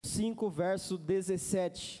5, verso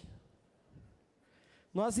 17.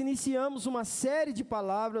 Nós iniciamos uma série de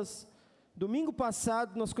palavras. Domingo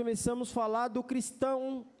passado nós começamos a falar do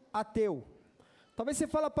cristão ateu. Talvez você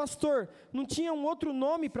fale, pastor, não tinha um outro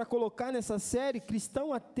nome para colocar nessa série,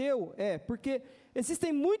 cristão ateu? Porque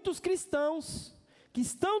existem muitos cristãos que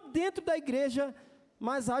estão dentro da igreja,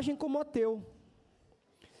 mas agem como ateu.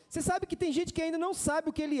 Você sabe que tem gente que ainda não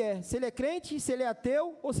sabe o que ele é, se ele é crente, se ele é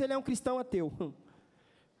ateu, ou se ele é um cristão ateu.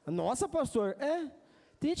 Nossa, pastor,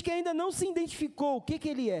 tem gente que ainda não se identificou o que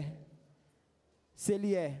ele é. Se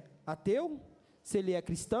ele é ateu, se ele é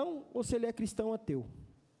cristão, ou se ele é cristão ateu.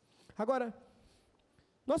 Agora,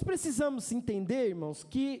 nós precisamos entender, irmãos,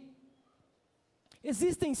 que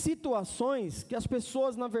existem situações que as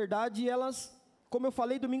pessoas, na verdade, elas, como eu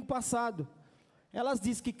falei domingo passado, elas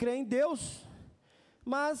dizem que creem em Deus,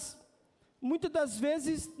 mas muitas das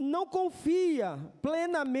vezes não confia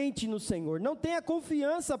plenamente no Senhor, não tem a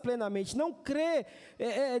confiança plenamente, não crê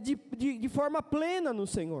de forma plena no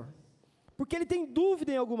Senhor, porque ele tem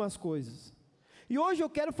dúvida em algumas coisas. E hoje eu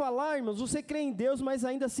quero falar, irmãos, você crê em Deus, mas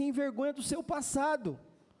ainda assim envergonha do seu passado.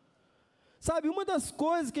 Sabe, uma das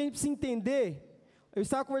coisas que a gente precisa entender, nós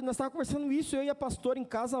estávamos conversando isso, eu e a pastora em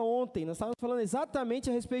casa ontem, nós estávamos falando exatamente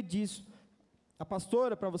a respeito disso. A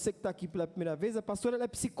pastora, para você que está aqui pela primeira vez, a pastora ela é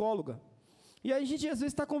psicóloga. E aí a gente às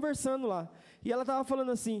vezes está conversando lá, e ela estava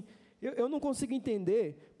falando assim, eu não consigo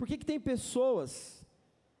entender, por que tem pessoas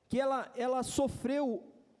que ela sofreu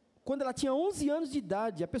quando ela tinha 11 anos de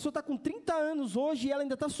idade, a pessoa está com 30 anos hoje e ela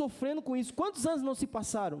ainda está sofrendo com isso, quantos anos não se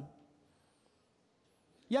passaram?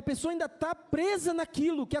 E a pessoa ainda está presa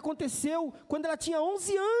naquilo que aconteceu quando ela tinha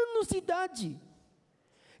 11 anos de idade.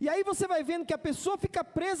 E aí você vai vendo que a pessoa fica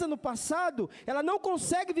presa no passado, ela não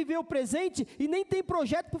consegue viver o presente e nem tem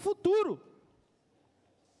projeto para o futuro.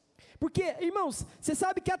 Porque, irmãos, você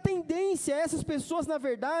sabe que a tendência é essas pessoas, na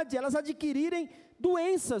verdade, elas adquirirem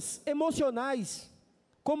doenças emocionais,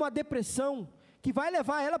 como a depressão, que vai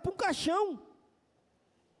levar ela para um caixão.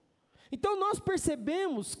 Então nós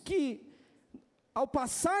percebemos que, ao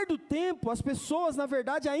passar do tempo, as pessoas, na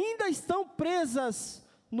verdade, ainda estão presas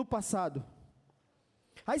no passado.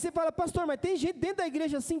 Aí você fala, pastor, mas tem gente dentro da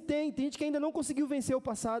igreja assim? Tem gente que ainda não conseguiu vencer o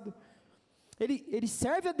passado. Ele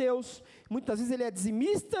serve a Deus, muitas vezes ele é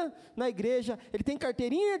dizimista na igreja, ele tem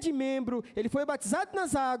carteirinha de membro, ele foi batizado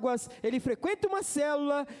nas águas, ele frequenta uma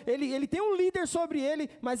célula, ele tem um líder sobre ele,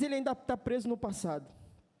 mas ele ainda está preso no passado.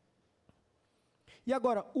 E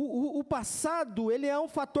agora, o passado, ele é um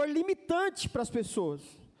fator limitante para as pessoas,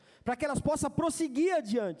 para que elas possam prosseguir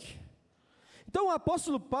adiante. Então o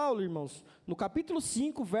apóstolo Paulo, irmãos, no capítulo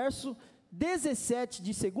 5, verso 17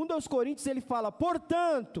 de 2 aos Coríntios, ele fala,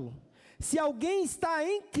 portanto, se alguém está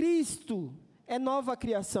em Cristo, é nova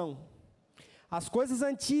criação. As coisas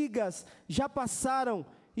antigas já passaram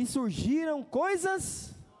e surgiram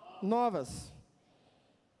coisas novas.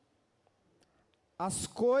 As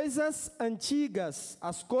coisas antigas,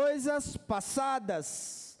 as coisas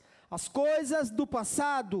passadas, as coisas do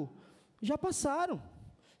passado, já passaram,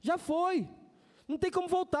 já foi, não tem como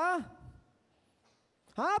voltar.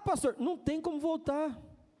 Ah, pastor, não tem como voltar.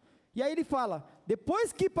 E aí ele fala,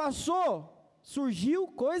 depois que passou, surgiu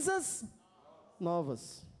coisas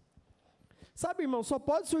novas. Sabe, irmão, só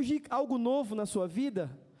pode surgir algo novo na sua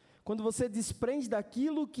vida, quando você desprende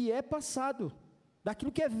daquilo que é passado,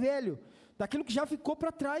 daquilo que é velho, daquilo que já ficou para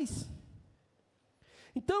trás.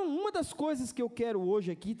 Então, uma das coisas que eu quero hoje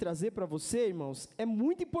aqui trazer para você, irmãos, é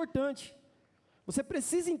muito importante. Você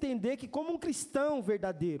precisa entender que como um cristão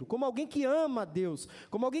verdadeiro, como alguém que ama a Deus,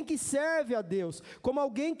 como alguém que serve a Deus, como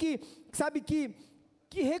alguém que sabe que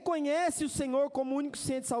reconhece o Senhor como o único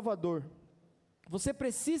Senhor e Salvador, você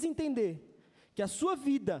precisa entender que a sua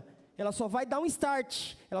vida, ela só vai dar um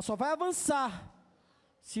start, ela só vai avançar,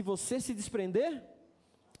 se você se desprender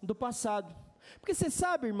do passado. Porque você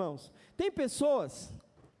sabe, irmãos, tem pessoas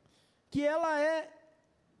que ela é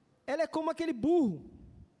como aquele burro,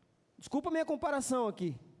 desculpa a minha comparação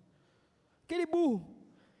aqui, aquele burro,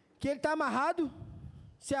 que ele está amarrado,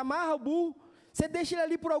 você amarra o burro, você deixa ele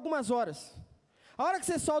ali por algumas horas, a hora que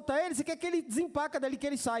você solta ele, você quer que ele desempaca dali, que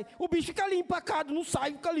ele sai, o bicho fica ali empacado, não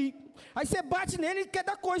sai, fica ali, aí você bate nele, ele quer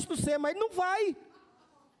dar coice no você, mas ele não vai,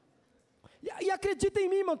 e acredita em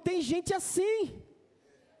mim, irmão, tem gente assim.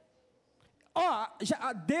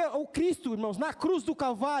 O Cristo, irmãos, na cruz do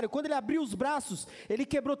Calvário, quando ele abriu os braços, ele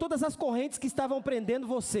quebrou todas as correntes que estavam prendendo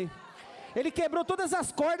você, ele quebrou todas as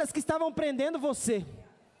cordas que estavam prendendo você,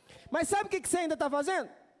 mas sabe o que você ainda está fazendo?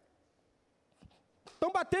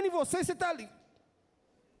 Estão batendo em você e você está ali,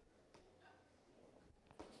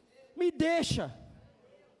 me deixa.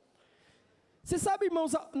 Você sabe,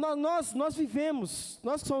 irmãos, nós vivemos,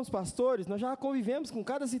 nós que somos pastores, nós já convivemos com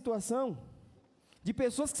cada situação de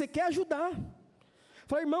pessoas que você quer ajudar.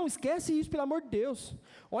 Fala, irmão, esquece isso, pelo amor de Deus.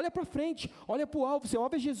 Olha para frente, olha para o alvo, seu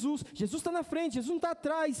alvo é Jesus. Jesus está na frente, Jesus não está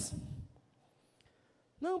atrás.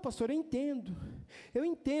 Não, pastor, eu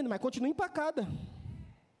entendo, mas continua empacada.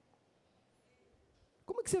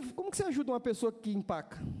 Como que você ajuda uma pessoa que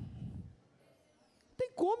empaca? Não tem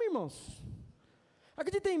como, irmãos.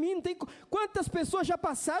 Acredita em mim, não tem. Quantas pessoas já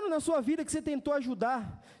passaram na sua vida que você tentou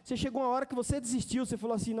ajudar? Você chegou uma hora que você desistiu, você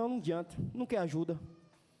falou assim, não adianta, não quer ajuda.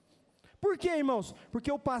 Por quê, irmãos?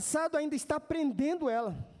 Porque o passado ainda está prendendo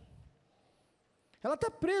ela. Ela está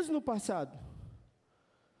presa no passado.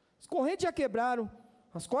 As correntes já quebraram,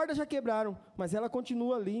 as cordas já quebraram, mas ela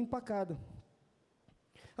continua ali empacada.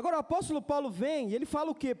 Agora o apóstolo Paulo vem e ele fala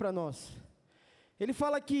o que para nós? Ele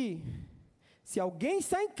fala que se alguém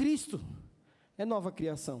está em Cristo, é nova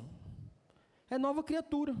criação, é nova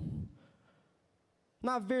criatura.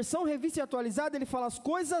 Na versão revista e atualizada, ele fala, as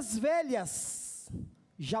coisas velhas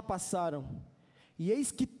já passaram, e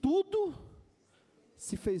eis que tudo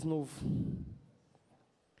se fez novo.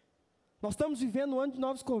 Nós estamos vivendo um ano de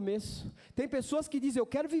novos começos. Tem pessoas que dizem, eu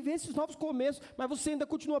quero viver esses novos começos, mas você ainda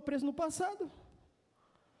continua preso no passado.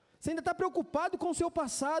 Você ainda está preocupado com o seu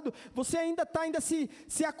passado, você ainda está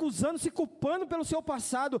se acusando, se culpando pelo seu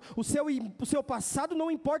passado. O seu passado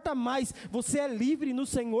não importa mais, você é livre no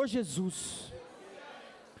Senhor Jesus.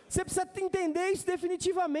 Você precisa entender isso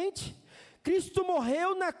definitivamente. Cristo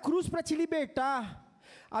morreu na cruz para te libertar.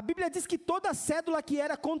 A Bíblia diz que toda cédula que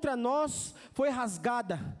era contra nós foi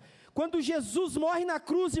rasgada. Quando Jesus morre na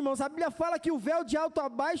cruz, irmãos, a Bíblia fala que o véu de alto a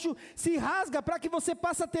baixo se rasga para que você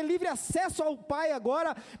possa ter livre acesso ao Pai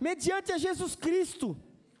agora, mediante a Jesus Cristo.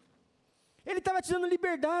 Ele estava te dando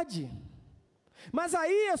liberdade. Mas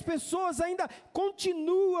aí as pessoas ainda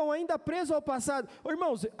continuam ainda presas ao passado.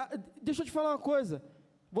 Irmãos, deixa eu te falar uma coisa.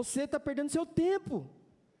 Você está perdendo seu tempo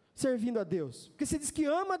servindo a Deus. Porque você diz que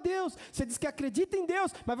ama a Deus, você diz que acredita em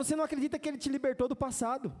Deus, mas você não acredita que Ele te libertou do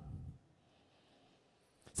passado.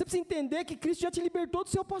 Você precisa entender que Cristo já te libertou do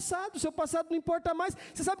seu passado não importa mais.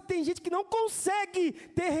 Você sabe que tem gente que não consegue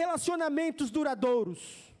ter relacionamentos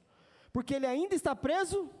duradouros, porque ele ainda está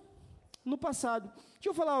preso no passado. Deixa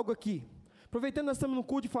eu falar algo aqui, aproveitando que nós estamos no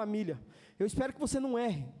culto de família, eu espero que você não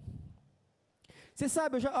erre. Você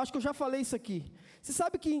sabe, acho que eu já falei isso aqui, você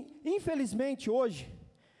sabe que infelizmente hoje,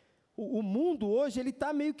 o mundo hoje, ele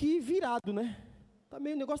está meio que virado, né? O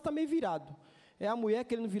negócio está meio virado. É a mulher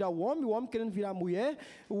querendo virar o homem querendo virar a mulher,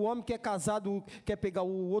 o homem que é casado quer pegar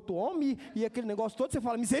o outro homem, e aquele negócio todo, você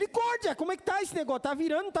fala, misericórdia, como é que está esse negócio? Está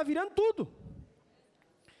virando tudo.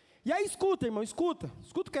 E aí escuta, irmão, escuta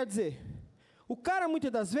o que quer dizer. O cara, muitas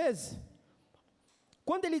das vezes,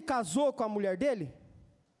 quando ele casou com a mulher dele,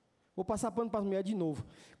 vou passar pano para as mulheres de novo.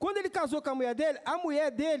 Quando ele casou com a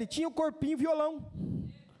mulher dele tinha o corpinho violão,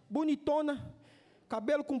 bonitona,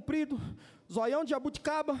 cabelo comprido, zoião de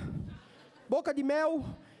jabuticaba, boca de mel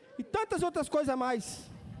e tantas outras coisas a mais.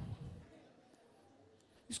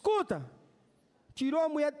 Escuta, tirou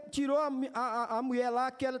a mulher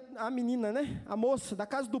lá, a menina, né? A moça da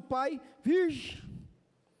casa do pai, virgem,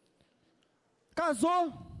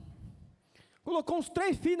 casou, colocou uns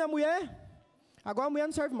 3 filhos na mulher, agora a mulher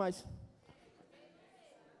não serve mais.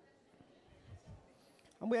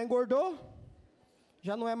 A mulher engordou,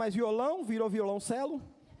 já não é mais violão, virou violoncelo.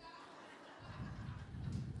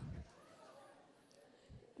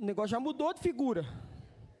 O negócio já mudou de figura.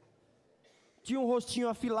 Tinha um rostinho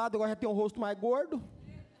afilado, agora já tem um rosto mais gordo.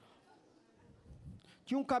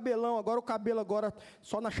 Tinha um cabelão, agora o cabelo agora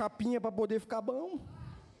só na chapinha para poder ficar bom.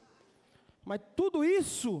 Mas tudo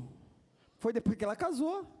isso foi depois que ela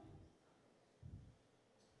casou.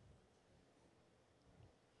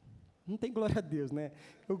 Não tem glória a Deus, né?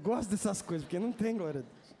 Eu gosto dessas coisas, porque não tem glória a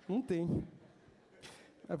Deus. Não tem.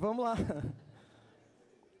 Mas vamos lá.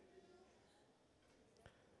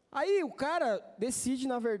 Aí o cara decide,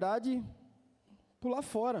 na verdade, pular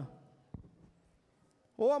fora.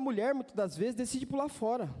 Ou a mulher, muitas das vezes, decide pular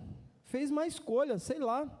fora. Fez uma escolha, sei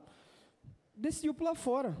lá. Decidiu pular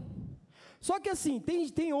fora. Só que assim,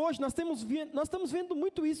 tem hoje, nós estamos vendo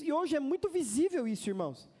muito isso, e hoje é muito visível isso,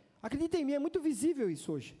 irmãos. Acredita em mim, é muito visível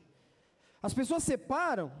isso hoje. As pessoas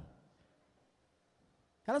separam,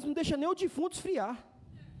 elas não deixam nem o defunto esfriar.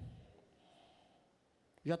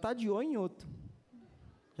 Já está de olho em outro.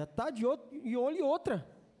 Já está de olho em outra.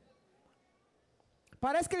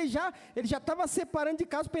 Parece que ele já estava separando de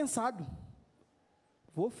caso pensado.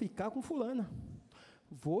 Vou ficar com fulana.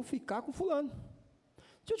 Vou ficar com fulano.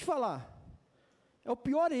 Deixa eu te falar. É o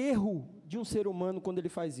pior erro de um ser humano quando ele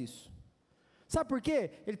faz isso. Sabe por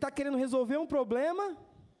quê? Ele está querendo resolver um problema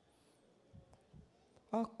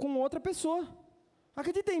com outra pessoa.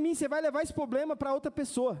 Acredita em mim, você vai levar esse problema para outra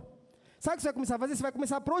pessoa. Sabe o que você vai começar a fazer? Você vai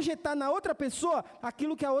começar a projetar na outra pessoa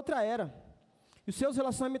aquilo que a outra era. E os seus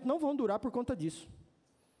relacionamentos não vão durar por conta disso.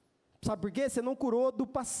 Sabe por quê? Você não curou do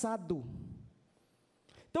passado.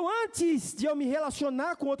 Então, antes de eu me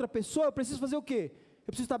relacionar com outra pessoa, eu preciso fazer o quê? Eu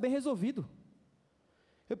preciso estar bem resolvido.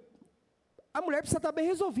 A mulher precisa estar bem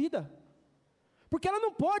resolvida. Porque ela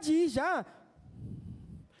não pode ir já.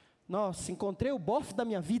 Nossa, encontrei o bofe da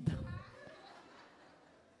minha vida.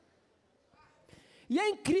 E é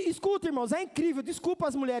incrível, escuta, irmãos, é incrível, desculpa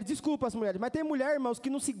as mulheres, mas tem mulher, irmãos, que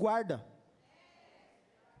não se guarda.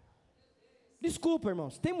 Desculpa,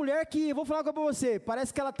 irmãos, tem mulher que, eu vou falar com você,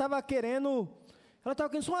 parece que ela estava querendo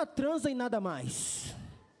só uma transa e nada mais.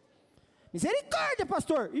 Misericórdia,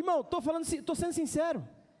 pastor. Irmão, estou sendo sincero.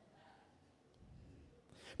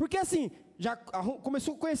 Porque assim, já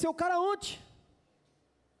começou a conhecer o cara ontem.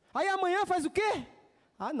 Aí amanhã faz o quê?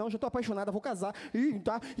 Ah não, já estou apaixonada, vou casar.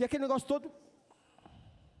 E aquele negócio todo.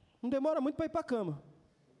 Não demora muito para ir para a cama.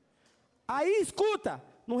 Aí escuta,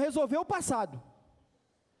 não resolveu o passado.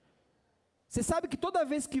 Você sabe que toda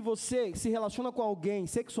vez que você se relaciona com alguém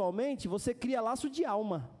sexualmente, você cria laço de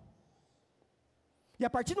alma. E a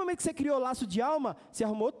partir do momento que você criou laço de alma, você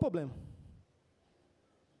arrumou outro problema.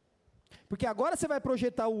 Porque agora você vai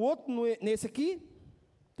projetar o outro nesse aqui,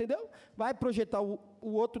 entendeu? Vai projetar o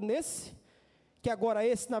outro nesse, que agora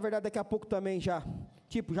esse, na verdade, daqui a pouco também já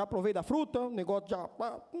provei da fruta, o negócio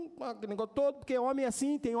negócio todo, porque homem é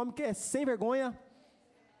assim, tem homem que é sem vergonha.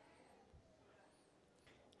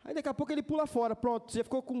 Aí daqui a pouco ele pula fora, pronto,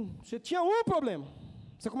 você tinha um problema.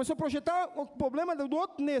 Você começou a projetar o problema do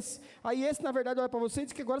outro nesse. Aí esse, na verdade, olha para você e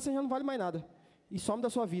diz que agora você já não vale mais nada. E some da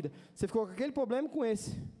sua vida. Você ficou com aquele problema com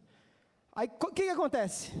esse. Aí, o que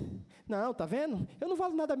acontece? Não, tá vendo? Eu não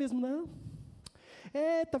valo nada mesmo, não.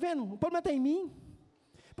 Tá vendo? O problema está em mim.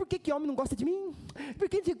 Por que homem não gosta de mim? Por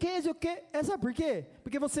que o quê? Sabe por quê?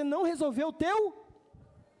 Porque você não resolveu o teu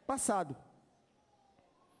passado.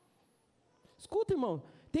 Escuta, irmão.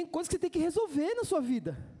 Tem coisas que você tem que resolver na sua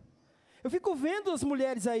vida. Eu fico vendo as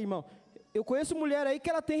mulheres aí, irmão. Eu conheço mulher aí que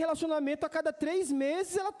ela tem relacionamento a cada 3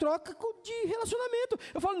 meses, ela troca de relacionamento.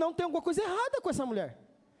 Eu falo, não, tem alguma coisa errada com essa mulher.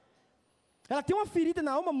 Ela tem uma ferida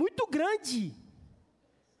na alma muito grande.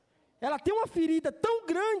 Ela tem uma ferida tão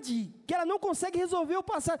grande que ela não consegue resolver o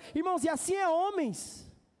passado. Irmãos, e assim é homens.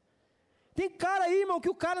 Tem cara aí, irmão, que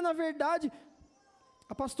o cara, na verdade...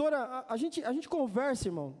 A pastora, a gente conversa,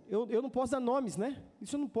 irmão. Eu não posso dar nomes, né?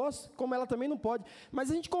 Isso eu não posso, como ela também não pode.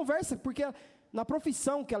 Mas a gente conversa, porque na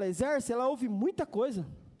profissão que ela exerce, ela ouve muita coisa,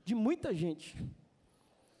 de muita gente.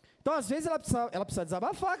 Então, às vezes, ela precisa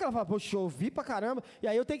desabafar, que ela fala, poxa, eu ouvi pra caramba. E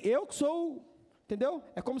aí eu que sou, entendeu?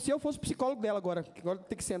 É como se eu fosse o psicólogo dela agora. Agora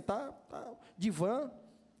tem que sentar, divã,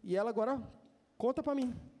 e ela agora conta pra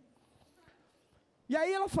mim. E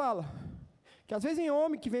aí ela fala... que às vezes tem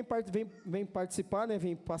homem que vem participar, né,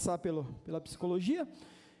 vem passar pela psicologia,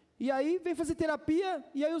 e aí vem fazer terapia,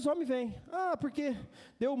 e aí os homens vêm. Porque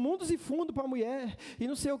deu mundos e fundos para a mulher, e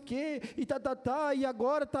não sei o quê, e e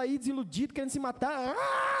agora está aí desiludido, querendo se matar.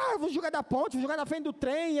 Vou jogar da ponte, vou jogar na frente do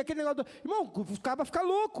trem, e aquele negócio. Irmão, o cara vai ficar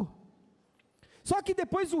louco. Só que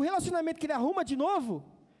depois o relacionamento que ele arruma de novo,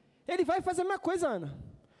 ele vai fazer a mesma coisa, Ana.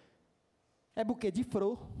 É buquê de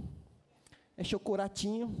flor, é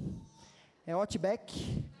chocolatinho, é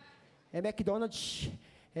Outback, é McDonald's,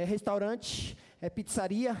 é restaurante, é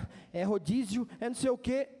pizzaria, é rodízio, é não sei o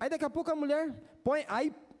quê. Aí daqui a pouco a mulher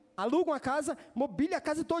aí aluga uma casa, mobília a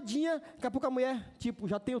casa todinha. Daqui a pouco a mulher,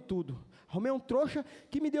 já tenho tudo. Arrumei um trouxa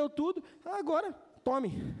que me deu tudo, agora,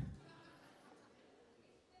 tome.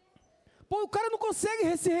 O cara não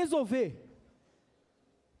consegue se resolver.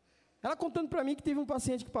 Ela contando para mim que teve um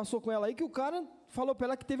paciente que passou com ela aí, que o cara falou para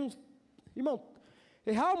ela que teve Irmão,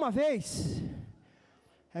 errar uma vez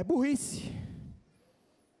é burrice.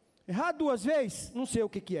 Errar 2 vezes, não sei o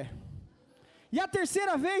que é. E a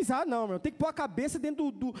 3ª vez, não, meu, tem que pôr a cabeça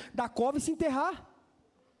dentro da cova e se enterrar.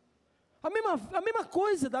 A mesma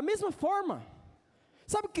coisa, da mesma forma.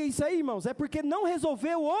 Sabe o que é isso aí, irmãos? É porque não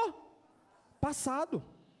resolveu o passado.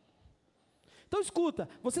 Então escuta,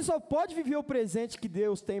 você só pode viver o presente que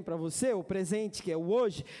Deus tem para você, o presente que é o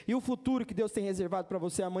hoje, e o futuro que Deus tem reservado para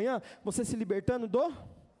você amanhã, você se libertando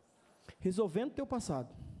resolvendo o teu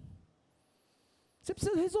passado. Você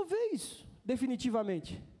precisa resolver isso,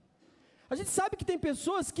 definitivamente. A gente sabe que tem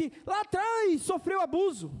pessoas que lá atrás sofreu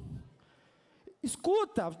abuso.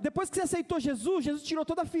 Escuta, depois que você aceitou Jesus, Jesus tirou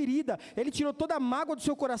toda a ferida, Ele tirou toda a mágoa do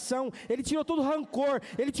seu coração, Ele tirou todo o rancor,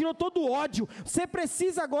 Ele tirou todo o ódio. Você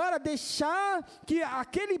precisa agora deixar que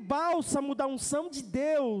aquele bálsamo da unção de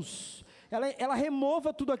Deus, ela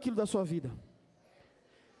remova tudo aquilo da sua vida.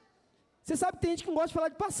 Você sabe que tem gente que não gosta de falar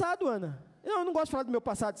de passado, Ana. Eu não gosto de falar do meu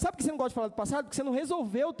passado. Sabe por que você não gosta de falar do passado? Porque você não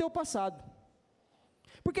resolveu o teu passado.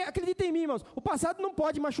 Porque acredita em mim, irmãos, o passado não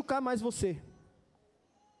pode machucar mais você.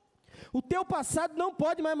 O teu passado não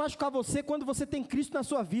pode mais machucar você quando você tem Cristo na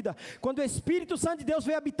sua vida. Quando o Espírito Santo de Deus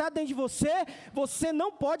veio habitar dentro de você, você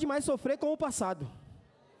não pode mais sofrer com o passado.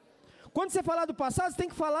 Quando você falar do passado, você tem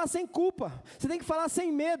que falar sem culpa, você tem que falar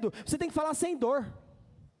sem medo, você tem que falar sem dor.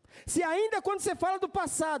 Se ainda quando você fala do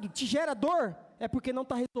passado te gera dor, é porque não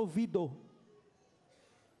está resolvido.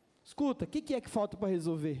 Escuta, o que é que falta para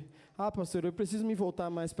resolver? Ah, pastor, eu preciso me voltar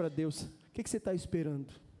mais para Deus. O que você está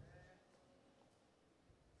esperando?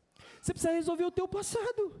 Você precisa resolver o teu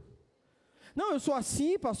passado. Não, eu sou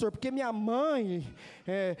assim, pastor, porque minha mãe,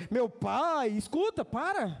 meu pai, escuta,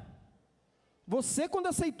 para. Você quando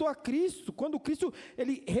aceitou a Cristo, quando Cristo,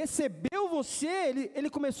 Ele recebeu você, Ele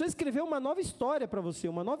começou a escrever uma nova história para você,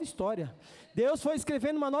 uma nova história. Deus foi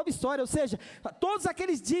escrevendo uma nova história, ou seja, todos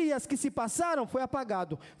aqueles dias que se passaram, foi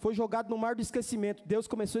apagado, foi jogado no mar do esquecimento. Deus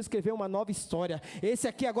começou a escrever uma nova história. Esse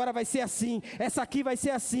aqui agora vai ser assim, essa aqui vai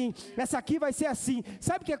ser assim, essa aqui vai ser assim.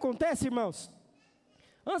 Sabe o que acontece, irmãos?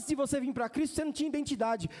 Antes de você vir para Cristo, você não tinha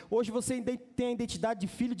identidade. Hoje você tem a identidade de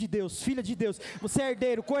filho de Deus, filha de Deus. Você é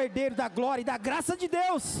herdeiro, co-herdeiro da glória e da graça de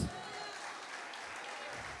Deus.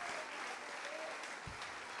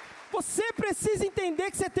 Você precisa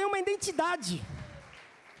entender que você tem uma identidade.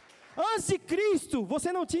 Antes de Cristo,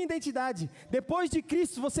 você não tinha identidade. Depois de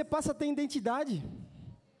Cristo, você passa a ter identidade.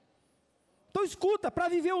 Então escuta, para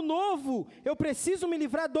viver o novo, eu preciso me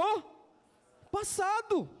livrar do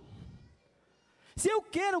passado. Se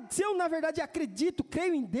eu na verdade acredito,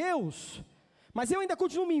 creio em Deus, mas eu ainda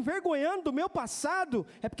continuo me envergonhando do meu passado,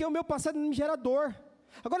 é porque o meu passado me gera dor.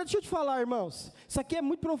 Agora deixa eu te falar, irmãos, isso aqui é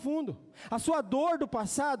muito profundo. A sua dor do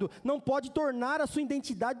passado não pode tornar a sua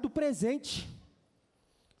identidade do presente.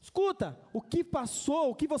 Escuta, o que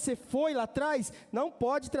passou, o que você foi lá atrás, não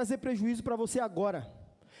pode trazer prejuízo para você agora.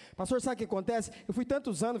 Pastor, sabe o que acontece? Eu fui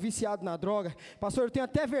tantos anos viciado na droga, pastor, eu tenho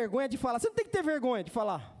até vergonha de falar. Você não tem que ter vergonha de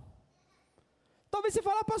falar. Talvez você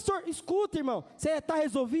fale, pastor, escuta, irmão, você está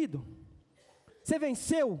resolvido? Você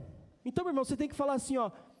venceu? Então, meu irmão, você tem que falar assim,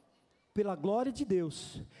 ó, pela glória de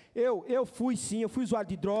Deus, eu fui sim, eu fui usuário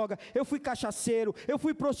de droga, eu fui cachaceiro, eu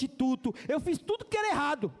fui prostituto, eu fiz tudo que era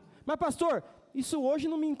errado, mas pastor, isso hoje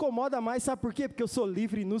não me incomoda mais, sabe por quê? Porque eu sou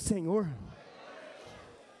livre no Senhor.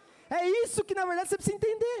 É isso que na verdade você precisa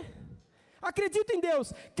entender. Acredito em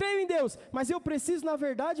Deus, creio em Deus, mas eu preciso na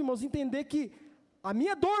verdade, irmãos, entender que a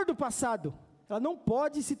minha dor do passado, ela não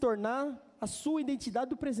pode se tornar a sua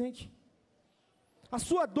identidade do presente. A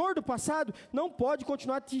sua dor do passado não pode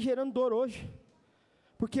continuar te gerando dor hoje.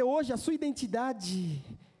 Porque hoje a sua identidade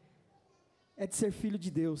é de ser filho de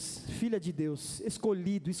Deus, filha de Deus,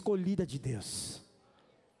 escolhido, escolhida de Deus.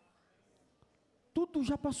 Tudo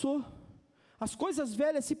já passou. As coisas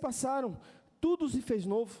velhas se passaram, tudo se fez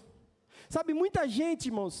novo. Sabe, muita gente,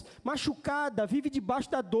 irmãos, machucada, vive debaixo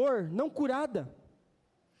da dor, não curada.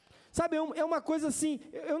 Sabe, é uma coisa assim,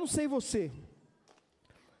 eu não sei você,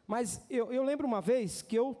 mas eu lembro uma vez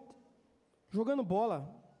que eu, jogando bola,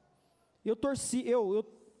 eu torci, eu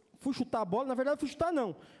fui chutar a bola, na verdade eu fui chutar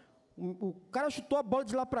não, o cara chutou a bola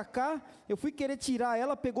de lá para cá, eu fui querer tirar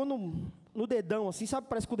ela, pegou no dedão assim, sabe,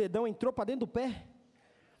 parece que o dedão entrou para dentro do pé.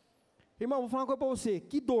 Irmão, vou falar uma coisa para você,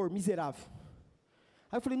 que dor miserável.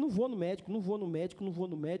 Aí eu falei, não vou no médico, não vou no médico, não vou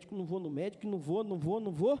no médico, não vou no médico, não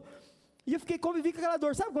vou. E eu convivi com aquela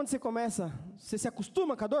dor. Sabe quando você se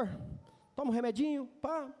acostuma com a dor? Toma um remedinho,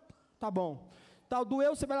 pá, tá bom. Tá,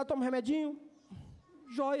 doeu, você vai lá, toma um remedinho,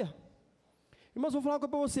 joia. Irmãos, vou falar uma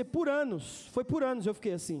coisa para você, foi por anos eu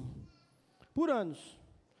fiquei assim. Por anos.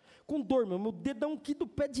 Com dor, meu dedão aqui do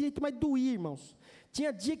pé direito, mas doía, irmãos.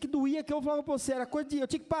 Tinha dia que doía, que eu falava para você, era coisa de, eu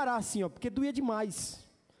tinha que parar assim, ó, porque doía demais.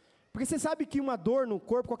 Porque você sabe que uma dor no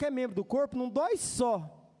corpo, qualquer membro do corpo, não dói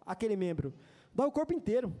só aquele membro, dói o corpo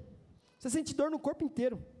inteiro. Você sente dor no corpo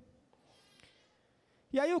inteiro.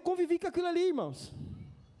 E aí eu convivi com aquilo ali, irmãos.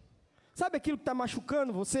 Sabe aquilo que está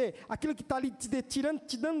machucando você? Aquilo que está ali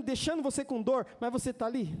deixando você com dor, mas você está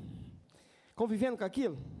ali, convivendo com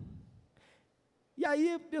aquilo? E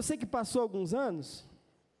aí eu sei que passou alguns anos,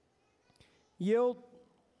 e eu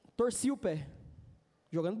torci o pé,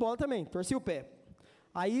 jogando bola também, torci o pé.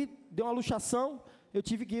 Aí deu uma luxação, eu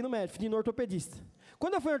tive que ir no médico, fui no ortopedista.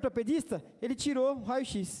 Quando eu fui no ortopedista, ele tirou o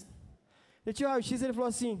raio-x. Ele tirou o raio-x e ele falou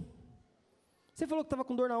assim, Você falou que estava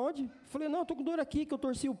com dor na onde? Eu falei, não, estou com dor aqui, que eu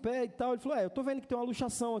torci o pé e tal. Ele falou, eu estou vendo que tem uma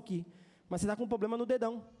luxação aqui, mas você está com um problema no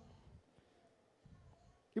dedão.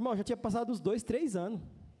 Irmão, já tinha passado uns 2, 3 anos.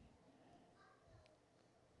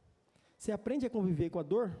 Você aprende a conviver com a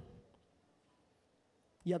dor,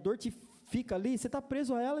 e a dor te fica ali, você está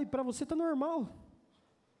preso a ela, e para você está normal.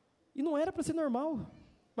 E não era para ser normal,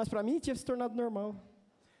 mas para mim tinha se tornado normal.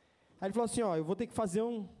 Aí ele falou assim, eu vou ter que fazer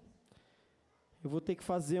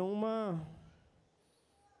uma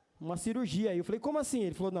cirurgia. Aí eu falei, como assim?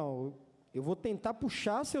 Ele falou, não, eu vou tentar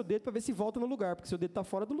puxar seu dedo para ver se volta no lugar, porque seu dedo está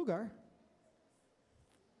fora do lugar.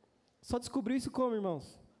 Só descobriu isso como,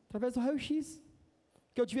 irmãos? Através do raio-x,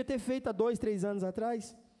 que eu devia ter feito há 2, 3 anos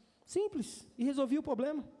atrás. Simples, e resolvi o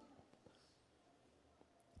problema.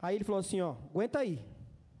 Aí ele falou assim, aguenta aí,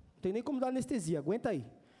 não tem nem como dar anestesia, aguenta aí.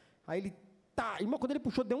 Aí ele, irmão, quando ele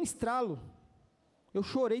puxou, deu um estralo. Eu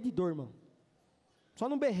chorei de dor, irmão. Só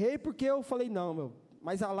não berrei porque eu falei, não,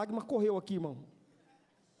 mas a lágrima correu aqui, irmão.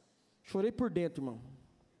 Chorei por dentro, irmão.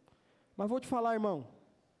 Mas vou te falar, irmão,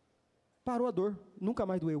 parou a dor, nunca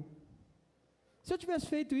mais doeu. Se eu tivesse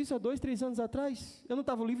feito isso há 2, 3 anos atrás, eu não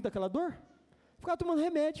estava livre daquela dor? Ficava tomando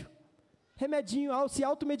remedinho, se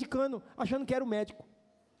automedicando, achando que era o médico.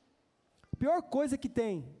 A pior coisa que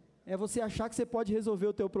tem é você achar que você pode resolver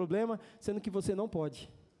o teu problema, sendo que você não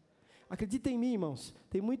pode. Acredita em mim, irmãos,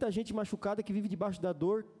 tem muita gente machucada que vive debaixo da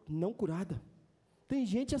dor não curada. Tem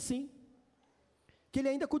gente assim, que ele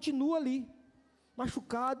ainda continua ali,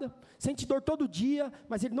 machucada, sente dor todo dia,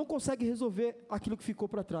 mas ele não consegue resolver aquilo que ficou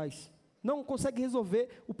para trás. Não consegue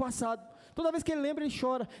resolver o passado. Toda vez que ele lembra, ele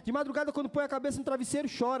chora. De madrugada, quando põe a cabeça no travesseiro,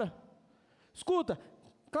 chora. Escuta,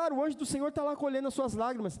 claro, o anjo do Senhor está lá colhendo as suas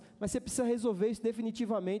lágrimas, mas você precisa resolver isso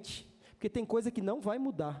definitivamente, porque tem coisa que não vai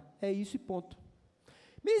mudar. É isso e ponto.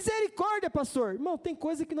 Misericórdia, pastor. Irmão, tem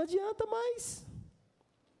coisa que não adianta mais.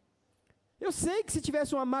 Eu sei que se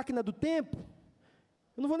tivesse uma máquina do tempo,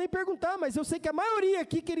 eu não vou nem perguntar, mas eu sei que a maioria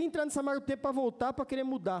aqui queria entrar nessa máquina do tempo para voltar, para querer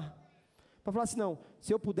mudar. Para falar assim, não,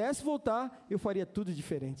 se eu pudesse voltar, eu faria tudo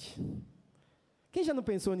diferente. Quem já não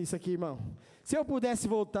pensou nisso aqui, irmão? Se eu pudesse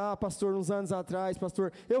voltar, pastor, uns anos atrás,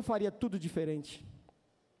 pastor, eu faria tudo diferente.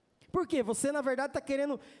 Por quê? Você, na verdade,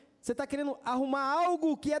 está querendo arrumar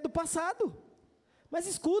algo que é do passado. Mas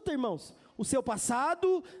escuta, irmãos, o seu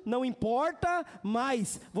passado não importa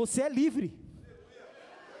mais, você é livre.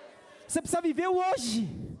 Você precisa viver o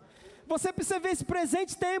hoje. Você precisa ver esse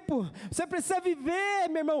presente tempo. Você precisa viver,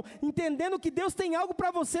 meu irmão, entendendo que Deus tem algo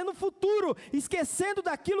para você no futuro, esquecendo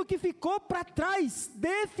daquilo que ficou para trás,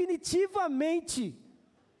 definitivamente.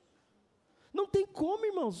 Não tem como,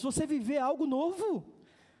 irmãos, você viver algo novo.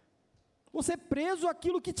 Você é preso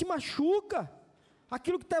àquilo que te machuca,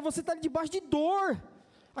 aquilo que você está debaixo de dor,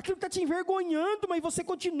 aquilo que está te envergonhando, mas você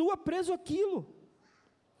continua preso àquilo.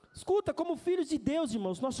 Escuta, como filhos de Deus,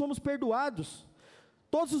 irmãos, nós somos perdoados.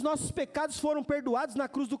 Todos os nossos pecados foram perdoados na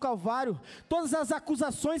cruz do Calvário. Todas as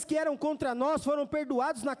acusações que eram contra nós foram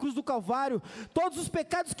perdoados na cruz do Calvário. Todos os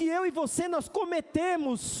pecados que eu e você nós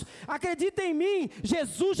cometemos, acredita em mim,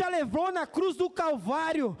 Jesus já levou na cruz do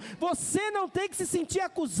Calvário. Você não tem que se sentir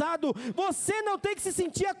acusado, você não tem que se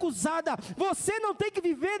sentir acusada, você não tem que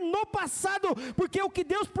viver no passado, porque o que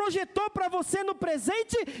Deus projetou para você no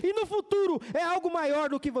presente e no futuro é algo maior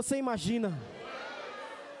do que você imagina.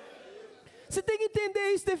 Você tem que entender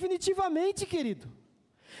isso definitivamente, querido.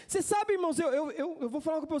 Você sabe, irmãos, eu vou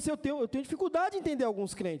falar com você, eu tenho dificuldade de entender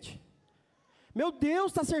alguns crentes. Meu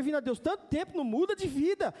Deus, está servindo a Deus tanto tempo, não muda de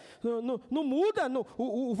vida, não muda,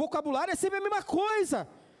 o vocabulário é sempre a mesma coisa.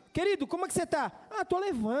 Querido, como é que você está? Estou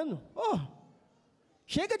levando.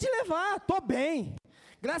 Chega de levar, estou bem.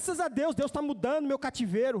 Graças a Deus, Deus está mudando meu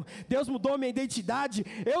cativeiro, Deus mudou minha identidade,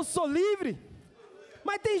 eu sou livre.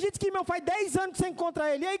 Mas tem gente que, irmão, faz 10 anos que você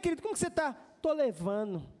encontra ele. E aí, querido, como que você está? Estou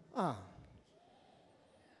levando.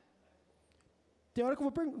 Tem hora que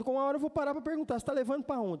uma hora eu vou parar para perguntar, você está levando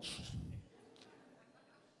para onde?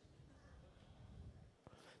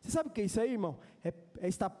 Você sabe o que é isso aí, irmão? É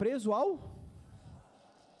estar preso ao...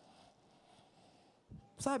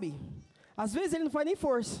 Sabe? Às vezes ele não faz nem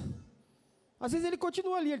força. Às vezes ele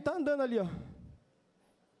continua ali, ele está andando ali, ó.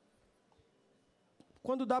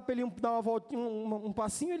 Quando dá para ele dar uma voltinha, um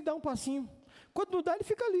passinho, ele dá um passinho. Quando não dá, ele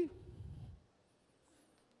fica ali.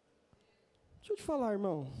 Deixa eu te falar,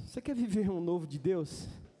 irmão. Você quer viver um novo de Deus?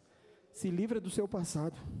 Se livra do seu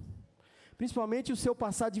passado. Principalmente o seu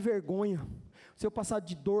passado de vergonha. O seu passado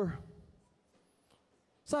de dor.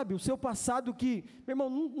 Sabe, o seu passado que, meu irmão,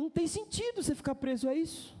 não tem sentido você ficar preso a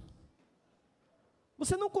isso.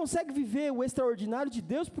 Você não consegue viver o extraordinário de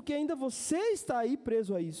Deus porque ainda você está aí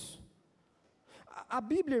preso a isso. A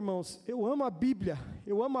Bíblia, irmãos, eu amo a Bíblia,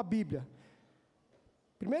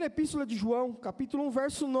 Primeira epístola de João, capítulo 1,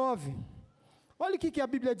 verso 9. Olha o que a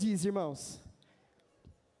Bíblia diz, irmãos.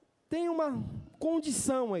 Tem uma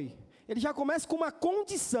condição aí. Ele já começa com uma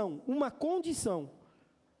condição. Uma condição.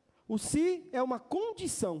 O se é uma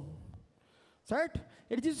condição. Certo?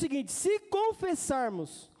 Ele diz o seguinte: se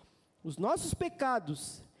confessarmos os nossos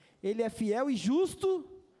pecados, Ele é fiel e justo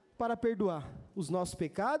para perdoar os nossos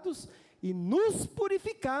pecados e nos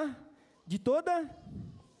purificar de toda.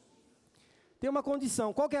 Tem uma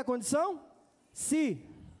condição. Qual que é a condição? Se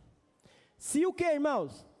o que,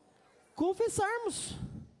 irmãos? Confessarmos.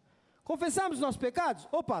 Confessarmos nossos pecados?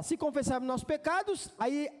 Opa, se confessarmos nossos pecados,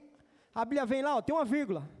 aí a Bíblia vem lá, ó, tem uma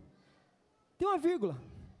vírgula. Tem uma vírgula.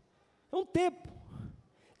 É um tempo.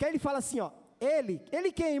 Que aí ele fala assim, ó,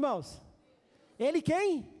 ele quem, irmãos? Ele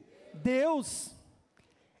quem? Deus.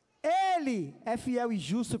 Ele é fiel e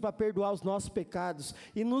justo para perdoar os nossos pecados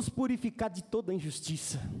e nos purificar de toda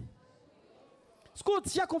injustiça. Escuta,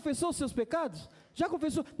 você já confessou os seus pecados? Já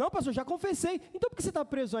confessou? Não, pastor, já confessei. Então por que você está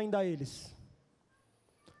preso ainda a eles?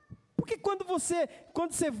 Porque quando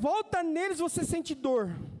você volta neles, você sente dor.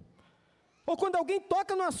 Ou quando alguém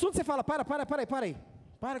toca no assunto, você fala, para aí.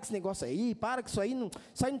 Para com esse negócio aí, para com isso aí não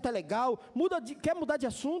está legal. Quer mudar de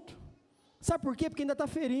assunto? Sabe por quê? Porque ainda está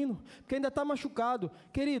ferindo, porque ainda está machucado.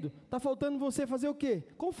 Querido, está faltando você fazer o quê?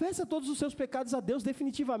 Confessa todos os seus pecados a Deus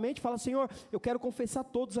definitivamente. Fala, Senhor, eu quero confessar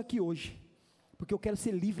todos aqui hoje, porque eu quero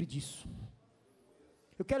ser livre disso.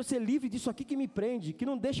 Eu quero ser livre disso aqui que me prende, que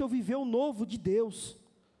não deixa eu viver o novo de Deus.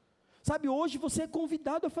 Sabe, hoje você é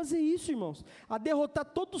convidado a fazer isso, irmãos, a derrotar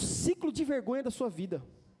todo o ciclo de vergonha da sua vida,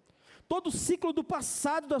 todo o ciclo do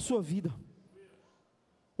passado da sua vida.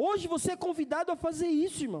 Hoje você é convidado a fazer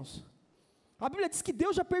isso, irmãos. A Bíblia diz que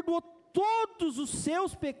Deus já perdoou todos os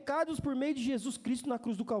seus pecados por meio de Jesus Cristo na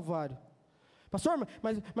cruz do Calvário. Pastor,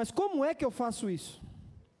 mas como é que eu faço isso?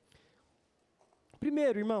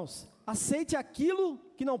 Primeiro, irmãos, aceite aquilo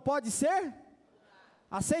que não pode ser.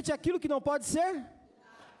 Aceite aquilo que não pode ser.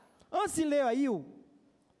 Antes de ler aí o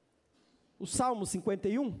Salmo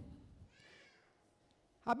 51,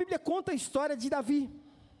 a Bíblia conta a história de Davi.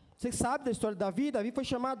 Você sabe da história de Davi? Davi foi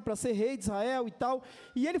chamado para ser rei de Israel e tal.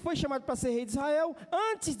 E ele foi chamado para ser rei de Israel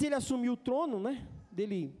antes dele assumir o trono, né?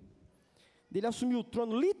 Dele assumir o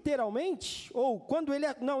trono literalmente, ou quando ele,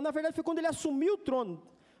 não, na verdade foi quando ele assumiu o trono,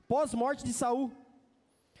 pós-morte de Saul.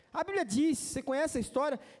 A Bíblia diz, você conhece a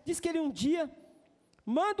história, diz que ele um dia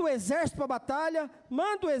manda o exército para a batalha,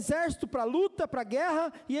 manda o exército para a luta, para a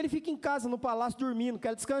guerra, e ele fica em casa, no palácio, dormindo,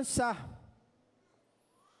 quer descansar.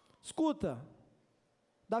 Escuta,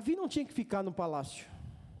 Davi não tinha que ficar no palácio,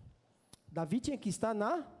 Davi tinha que estar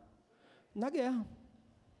na guerra,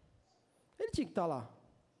 ele tinha que estar lá.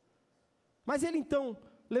 Mas ele então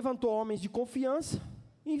levantou homens de confiança,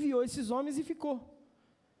 enviou esses homens e ficou.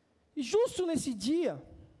 E justo nesse dia,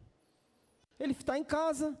 ele está em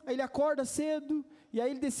casa, aí ele acorda cedo, e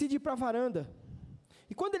aí ele decide ir para a varanda.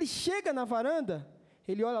 E quando ele chega na varanda,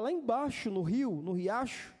 ele olha lá embaixo, no rio, no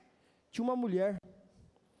riacho, tinha uma mulher,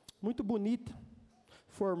 muito bonita,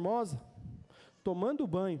 formosa, tomando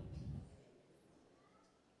banho.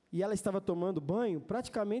 E ela estava tomando banho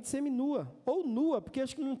praticamente seminua, ou nua, porque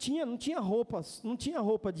acho que não tinha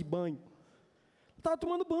roupa de banho. Estava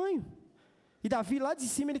tomando banho. E Davi lá de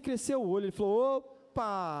cima, ele cresceu o olho, ele falou,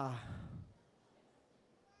 opa,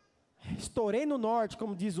 estourei no norte,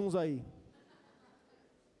 como diz uns aí.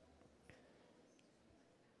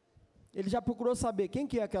 Ele já procurou saber quem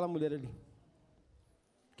que é aquela mulher ali.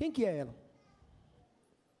 Quem que é ela?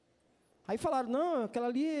 Aí falaram, não, aquela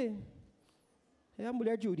ali é a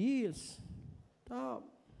mulher de Urias. Tal.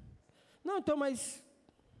 Não, então, mas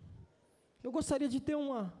eu gostaria de ter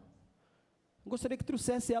gostaria que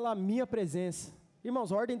trouxesse ela à minha presença.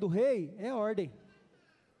 Irmãos, a ordem do rei é a ordem.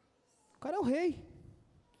 O cara é o rei.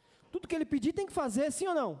 Tudo que ele pedir tem que fazer, sim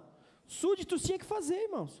ou não? Súditos tinha que fazer,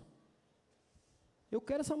 irmãos. Eu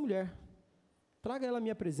quero essa mulher. Traga ela à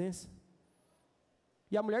minha presença.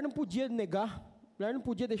 E a mulher não podia negar. A mulher não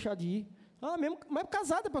podia deixar de ir. Mesmo, mas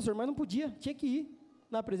casada, pastor, mas não podia. Tinha que ir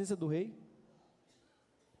na presença do rei.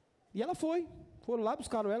 E ela foi. Foram lá,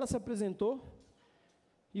 buscaram ela, se apresentou.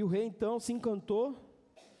 E o rei, então, se encantou.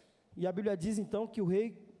 E a Bíblia diz, então, que o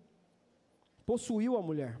rei possuiu a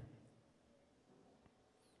mulher.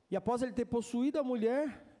 E após ele ter possuído a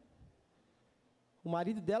mulher, o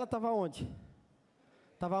marido dela estava onde?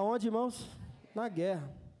 Estava onde, irmãos? Na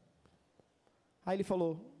guerra. Aí ele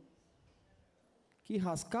falou, que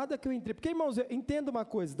rascada que eu entrei. Porque, irmãos, entenda uma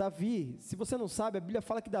coisa, Davi, se você não sabe, a Bíblia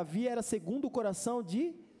fala que Davi era segundo o coração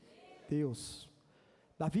de Deus.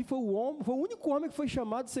 Davi foi o único homem que foi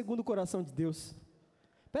chamado segundo o coração de Deus.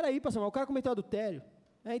 Espera aí, pastor, mas o cara cometeu adultério.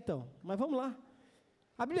 Então, mas vamos lá.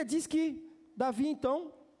 A Bíblia diz que Davi,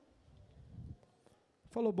 então,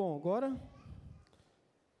 falou, bom, agora...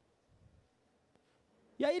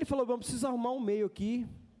 E aí ele falou, bom, preciso arrumar um meio aqui,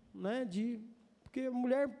 né, porque a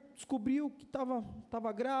mulher descobriu que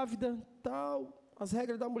estava grávida, tal, as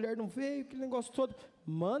regras da mulher não veio, aquele negócio todo.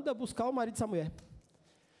 Manda buscar o marido dessa mulher.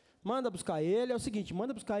 Manda buscar ele, é o seguinte,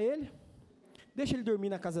 manda buscar ele, deixa ele dormir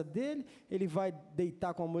na casa dele, ele vai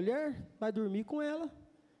deitar com a mulher, vai dormir com ela,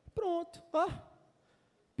 pronto, ó,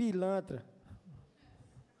 pilantra,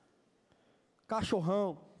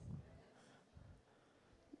 cachorrão.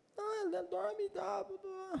 Ah, ele dorme, dá.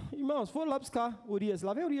 Irmãos, foram lá buscar Urias,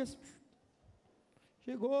 lá vem Urias.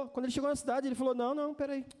 Chegou, quando ele chegou na cidade, ele falou, não,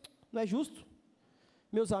 peraí, não é justo,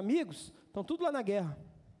 meus amigos estão tudo lá na guerra,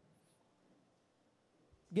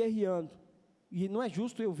 guerreando, e não é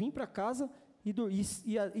justo eu vir para casa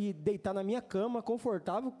e deitar na minha cama,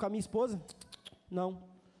 confortável, com a minha esposa, não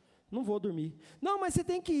vou dormir. Não, mas você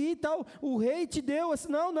tem que ir e tal, o rei te deu, assim,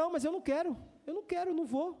 não, mas eu não quero, não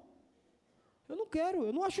vou. Eu não quero,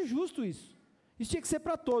 eu não acho justo isso. Isso tinha que ser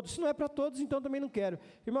para todos, se não é para todos, então também não quero.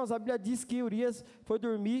 Irmãos, a Bíblia diz que Urias foi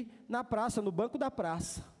dormir na praça, no banco da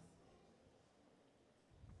praça.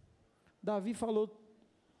 Davi falou,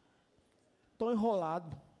 estou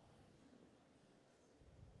enrolado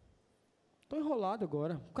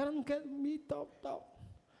agora, o cara não quer dormir, tal.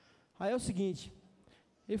 Aí é o seguinte,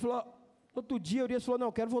 ele falou, outro dia Urias falou, não,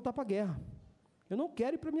 eu quero voltar para a guerra, eu não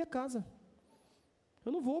quero ir para minha casa,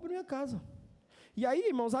 eu não vou para minha casa. E aí,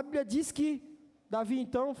 irmãos, a Bíblia diz que Davi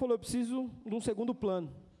então falou, eu preciso de um segundo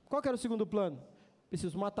plano. Qual que era o segundo plano?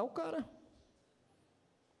 Preciso matar o cara,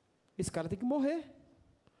 esse cara tem que morrer,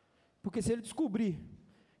 porque se ele descobrir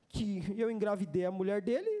que eu engravidei a mulher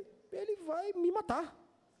dele, ele vai me matar.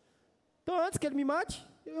 Então, antes que ele me mate,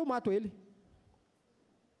 eu mato ele.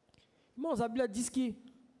 Irmãos, a Bíblia diz que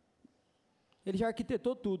ele já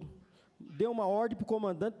arquitetou tudo. Deu uma ordem para o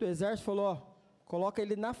comandante do exército, falou, ó, coloca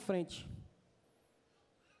ele na frente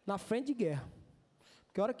de guerra.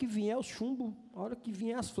 Porque a hora que vier o chumbo, a hora que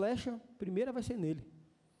vier as flechas, a primeira vai ser nele.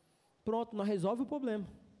 Pronto, nós resolve o problema.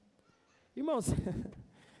 Irmãos,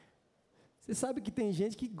 você sabe que tem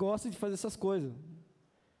gente que gosta de fazer essas coisas.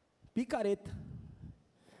 Picareta.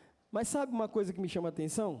 Mas sabe uma coisa que me chama a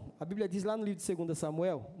atenção? A Bíblia diz lá no livro de 2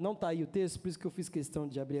 Samuel, não está aí o texto, por isso que eu fiz questão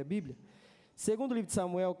de abrir a Bíblia. Segundo livro de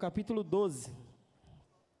Samuel, capítulo 12.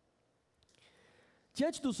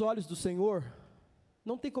 Diante dos olhos do Senhor,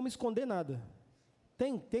 não tem como esconder nada.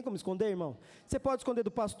 Tem como esconder, irmão? Você pode esconder do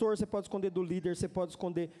pastor, você pode esconder do líder, você pode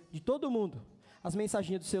esconder de todo mundo. As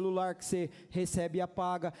mensaginhas do celular que você recebe e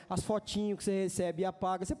apaga, as fotinhos que você recebe e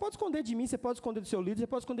apaga. Você pode esconder de mim, você pode esconder do seu líder, você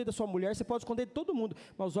pode esconder da sua mulher, você pode esconder de todo mundo.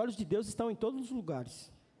 Mas os olhos de Deus estão em todos os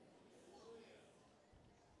lugares.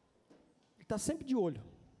 Ele está sempre de olho.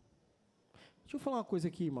 Deixa eu falar uma coisa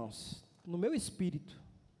aqui, irmãos. No meu espírito,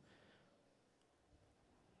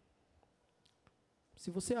 se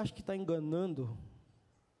você acha que está enganando,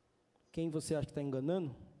 quem você acha que está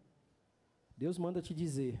enganando, Deus manda te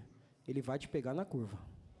dizer, Ele vai te pegar na curva.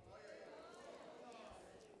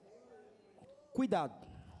 Cuidado,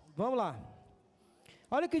 vamos lá.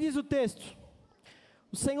 Olha o que diz o texto.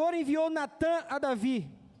 O Senhor enviou Natã a Davi.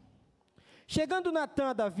 Chegando Natã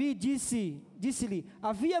a Davi, disse-lhe,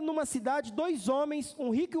 havia numa cidade 2 homens, um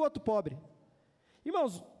rico e o outro pobre.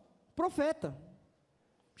 Irmãos, profeta,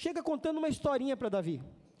 chega contando uma historinha para Davi.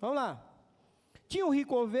 Vamos lá. Tinha o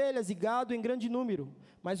rico ovelhas e gado em grande número,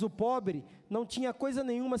 mas o pobre não tinha coisa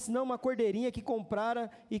nenhuma, senão uma cordeirinha que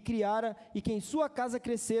comprara e criara, e que em sua casa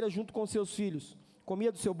crescera junto com seus filhos.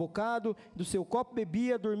 Comia do seu bocado, do seu copo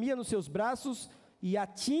bebia, dormia nos seus braços, e a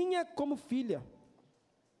tinha como filha.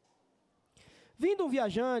 Vindo um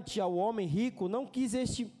viajante ao homem rico, não quis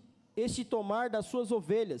este tomar das suas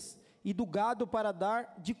ovelhas e do gado para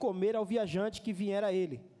dar de comer ao viajante que viera a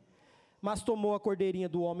ele. Mas tomou a cordeirinha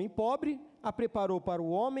do homem pobre, a preparou para o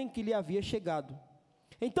homem que lhe havia chegado.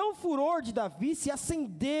 Então o furor de Davi se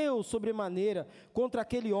acendeu sobremaneira contra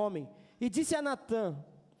aquele homem, e disse a Natã,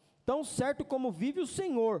 tão certo como vive o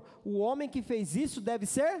Senhor, o homem que fez isso deve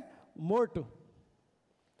ser morto.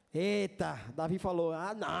 Eita, Davi falou,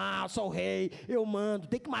 não, sou o rei, eu mando,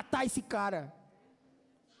 tem que matar esse cara.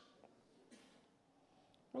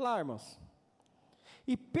 Vamos lá, irmãos.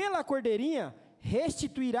 E pela cordeirinha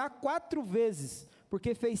restituirá 4 vezes,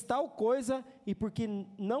 porque fez tal coisa e porque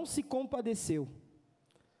não se compadeceu.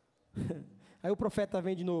 Aí o profeta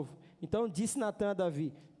vem de novo. Então disse Natã a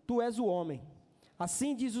Davi, tu és o homem.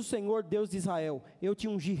 Assim diz o Senhor Deus de Israel, eu te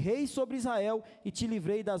ungi rei sobre Israel e te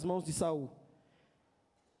livrei das mãos de Saul.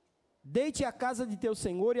 Dei-te a casa de teu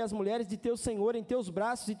senhor e as mulheres de teu senhor em teus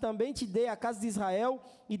braços, e também te dei a casa de Israel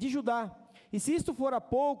e de Judá. E se isto fora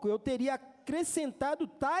pouco, eu teria acrescentado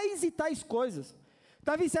tais e tais coisas.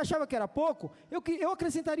 Davi, você achava que era pouco? Eu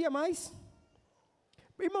acrescentaria mais.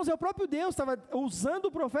 Irmãos, é o próprio Deus estava usando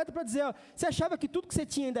o profeta para dizer, ó, você achava que tudo que você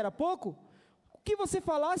tinha ainda era pouco? O que você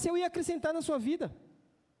falasse, eu ia acrescentar na sua vida.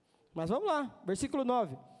 Mas vamos lá, versículo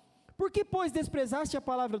 9. Por que, pois, desprezaste a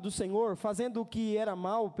palavra do Senhor, fazendo o que era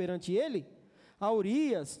mal perante ele? A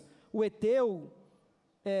Urias, o Eteu,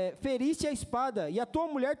 feriste a espada, e a tua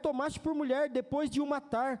mulher tomaste por mulher, depois de o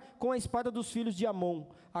matar com a espada dos filhos de Amon.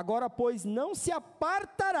 Agora, pois, não se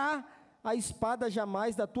apartará a espada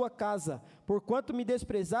jamais da tua casa, porquanto me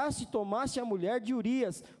desprezaste e tomaste a mulher de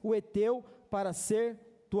Urias, o Eteu, para ser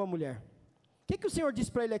tua mulher. O que o Senhor diz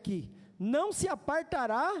para ele aqui? Não se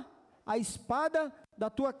apartará a espada da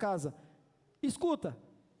tua casa. Escuta,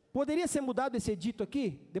 poderia ser mudado esse edito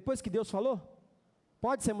aqui, depois que Deus falou?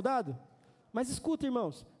 Pode ser mudado? Mas escuta,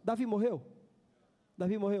 irmãos, Davi morreu?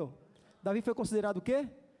 Davi morreu. Davi foi considerado o quê?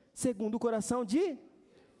 Segundo o coração de...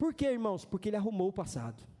 Por quê, irmãos? Porque ele arrumou o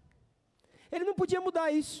passado. Ele não podia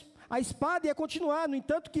mudar isso. A espada ia continuar, no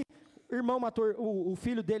entanto que o irmão matou, o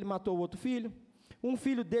filho dele matou o outro filho, um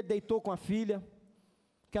filho dele deitou com a filha,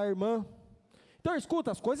 que é a irmã. Então, escuta,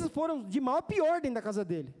 as coisas foram de mal a pior dentro da casa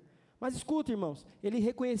dele. Mas escuta, irmãos, ele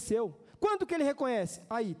reconheceu. Quando que ele reconhece?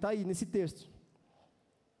 Aí, está aí, nesse texto.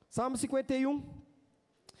 Salmo 51,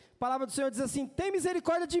 a palavra do Senhor diz assim, tem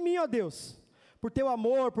misericórdia de mim, ó Deus, por teu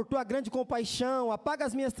amor, por tua grande compaixão, apaga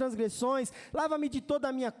as minhas transgressões, lava-me de toda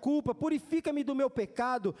a minha culpa, purifica-me do meu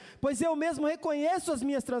pecado, pois eu mesmo reconheço as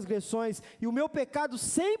minhas transgressões, e o meu pecado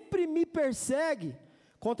sempre me persegue.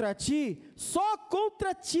 Contra ti, só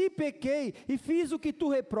contra ti pequei, e fiz o que tu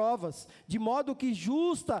reprovas, de modo que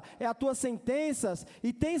justa é a tua sentença,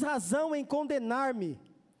 e tens razão em condenar-me.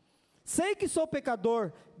 Sei que sou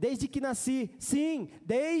pecador, desde que nasci, sim,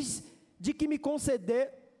 desde que me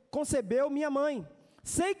concebeu minha mãe.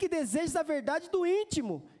 Sei que desejas a verdade do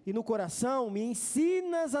íntimo, e no coração me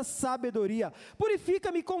ensinas a sabedoria.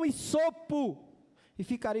 Purifica-me com hisopo, e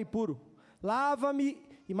ficarei puro. Lava-me,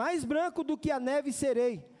 e mais branco do que a neve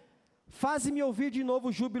serei. Faze-me ouvir de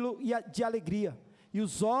novo júbilo de alegria, e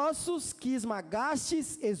os ossos que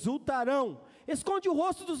esmagastes exultarão. Esconde o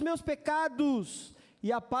rosto dos meus pecados,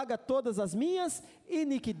 e apaga todas as minhas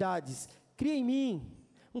iniquidades. Cria em mim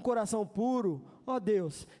um coração puro, ó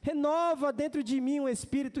Deus, renova dentro de mim um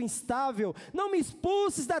espírito instável, não me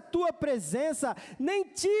expulses da tua presença, nem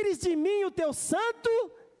tires de mim o teu santo.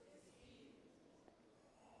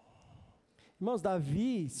 Irmãos,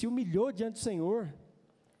 Davi se humilhou diante do Senhor,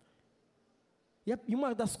 e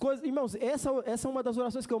uma das coisas, irmãos, essa é uma das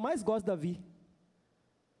orações que eu mais gosto de Davi,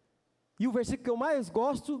 e o versículo que eu mais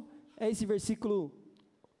gosto é esse versículo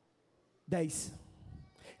 10,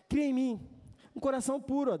 cria em mim um coração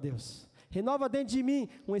puro, ó Deus, renova dentro de mim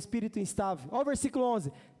um espírito instável. Olha o versículo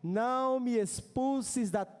 11, não me expulses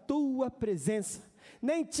da tua presença,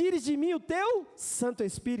 nem tires de mim o teu Santo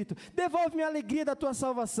Espírito, devolve-me a alegria da tua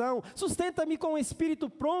salvação, sustenta-me com um espírito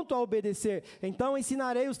pronto a obedecer, então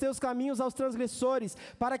ensinarei os teus caminhos aos transgressores,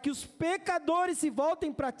 para que os pecadores se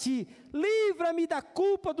voltem para ti, livra-me da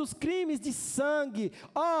culpa dos crimes de sangue,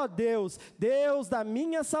 ó Deus, Deus da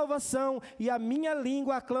minha salvação, e a minha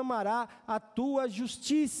língua aclamará a tua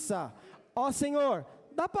justiça. Ó Senhor,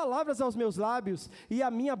 dá palavras aos meus lábios, e a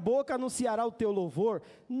minha boca anunciará o teu louvor.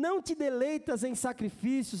 Não te deleitas em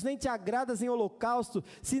sacrifícios, nem te agradas em holocausto,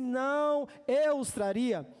 senão eu os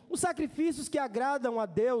traria. Os sacrifícios que agradam a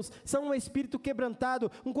Deus são um espírito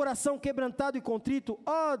quebrantado, um coração quebrantado e contrito.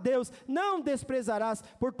 Ó Deus, não desprezarás,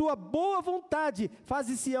 por tua boa vontade,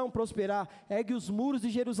 faze Sião prosperar, ergue os muros de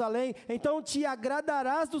Jerusalém, então te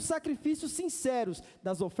agradarás dos sacrifícios sinceros,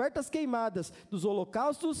 das ofertas queimadas, dos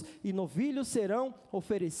holocaustos, e novilhos serão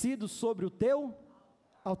oferecidos sobre o teu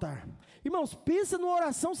altar. Irmãos, pensa numa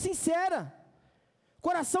oração sincera,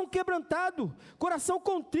 coração quebrantado, coração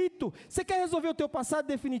contrito. Você quer resolver o teu passado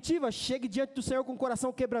definitivo? Chegue diante do Senhor com o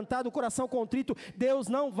coração quebrantado, coração contrito. Deus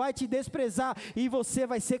não vai te desprezar, e você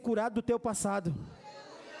vai ser curado do teu passado.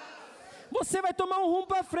 Você vai tomar um rumo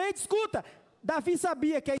para frente. Escuta, Davi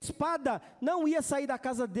sabia que a espada não ia sair da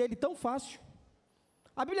casa dele tão fácil.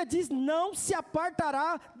 A Bíblia diz, não se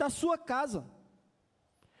apartará da sua casa.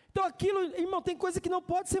 Então aquilo, irmão, tem coisa que não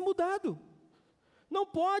pode ser mudado. Não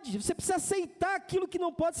pode, você precisa aceitar aquilo que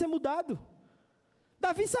não pode ser mudado.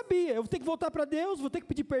 Davi sabia, eu vou ter que voltar para Deus, vou ter que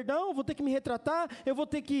pedir perdão, vou ter que me retratar, eu vou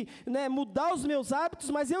ter que mudar os meus hábitos,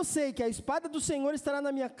 mas eu sei que a espada do Senhor estará na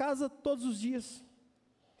minha casa todos os dias.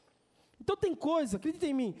 Então tem coisa, acredita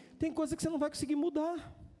em mim, tem coisa que você não vai conseguir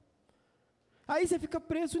mudar. Aí você fica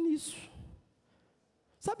preso nisso.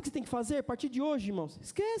 Sabe o que você tem que fazer a partir de hoje, irmãos?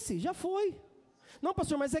 Esquece, já foi. Não,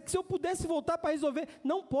 pastor, mas é que se eu pudesse voltar para resolver,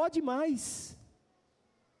 não pode mais.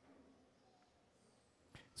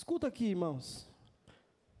 Escuta aqui, irmãos.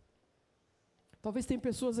 Talvez tem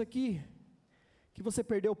pessoas aqui que você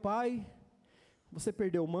perdeu pai, você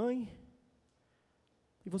perdeu mãe,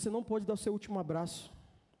 e você não pode dar o seu último abraço,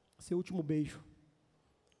 seu último beijo,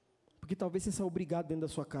 porque talvez você saia obrigado dentro da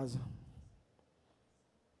sua casa.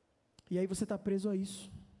 E aí você está preso a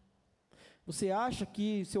isso. Você acha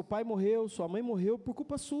que seu pai morreu, sua mãe morreu por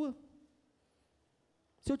culpa sua.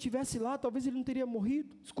 Se eu tivesse lá, talvez ele não teria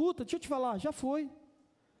morrido. Escuta, deixa eu te falar, já foi.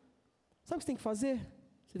 Sabe o que você tem que fazer?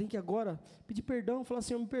 Você tem que agora pedir perdão, falar: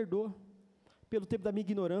 Senhor, me perdoa, pelo tempo da minha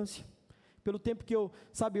ignorância, pelo tempo que eu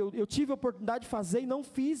tive a oportunidade de fazer e não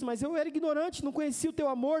fiz, mas eu era ignorante, não conhecia o teu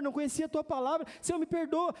amor, não conhecia a tua palavra. Senhor, me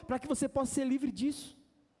perdoa, para que você possa ser livre disso.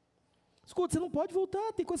 Escuta, você não pode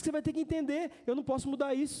voltar, tem coisas que você vai ter que entender. Eu não posso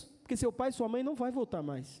mudar isso, porque seu pai e sua mãe não vai voltar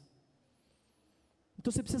mais.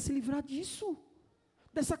 Então você precisa se livrar disso,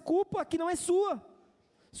 dessa culpa que não é sua.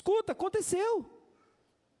 Escuta, aconteceu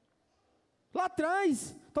lá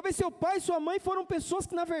atrás. Talvez seu pai e sua mãe foram pessoas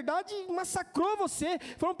que na verdade massacrou você,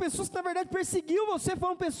 foram pessoas que na verdade perseguiu você,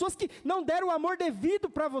 foram pessoas que não deram o amor devido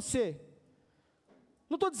para você.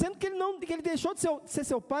 Não estou dizendo que ele deixou de ser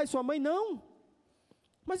seu pai, sua mãe, não.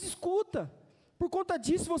 Mas escuta, por conta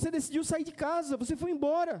disso você decidiu sair de casa, você foi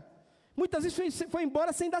embora. Muitas vezes você foi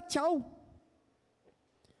embora sem dar tchau.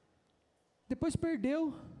 Depois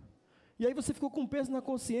perdeu. E aí você ficou com peso na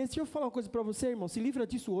consciência. Deixa eu falar uma coisa para você, irmão, se livra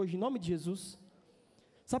disso hoje, em nome de Jesus.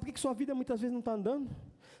 Sabe por que sua vida muitas vezes não está andando?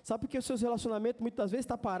 Sabe por que os seus relacionamentos muitas vezes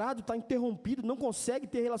está parado, está interrompido, não consegue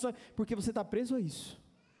ter relacionamento? Porque você está preso a isso.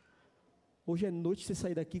 Hoje é noite de você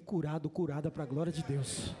sair daqui curado, curada para a glória de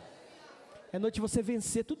Deus. É noite de você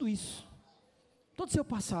vencer tudo isso, todo o seu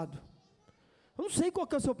passado. Eu não sei qual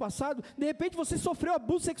que é o seu passado. De repente você sofreu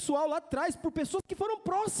abuso sexual lá atrás, por pessoas que foram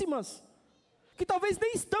próximas, que talvez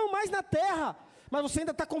nem estão mais na terra, mas você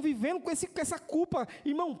ainda está convivendo com essa culpa.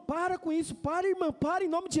 Irmão, para com isso, para, irmã, para, em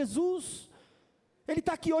nome de Jesus. Ele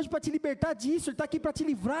está aqui hoje para te libertar disso, Ele está aqui para te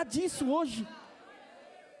livrar disso hoje.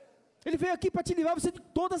 Ele veio aqui para te livrar você de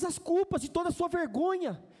todas as culpas, de toda a sua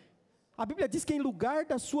vergonha. A Bíblia diz que em lugar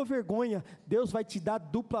da sua vergonha, Deus vai te dar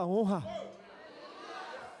dupla honra.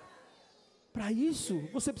 Para isso,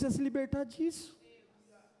 você precisa se libertar disso.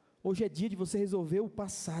 Hoje é dia de você resolver o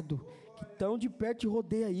passado, que tão de perto te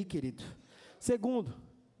rodeia aí, querido. Segundo,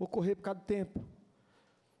 vou correr por causa do tempo.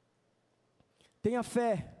 Tenha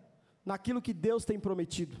fé naquilo que Deus tem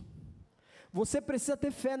prometido. Você precisa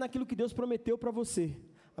ter fé naquilo que Deus prometeu para você.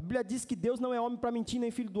 A Bíblia diz que Deus não é homem para mentir,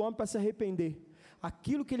 nem filho do homem para se arrepender.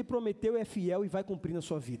 Aquilo que Ele prometeu é fiel e vai cumprir na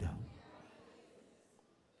sua vida.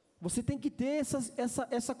 Você tem que ter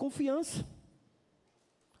essa confiança.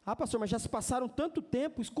 Ah, pastor, mas já se passaram tanto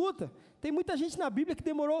tempo. Escuta, tem muita gente na Bíblia que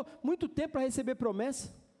demorou muito tempo para receber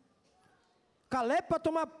promessa. Caleb, para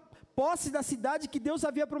tomar posse da cidade que Deus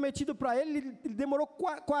havia prometido para ele demorou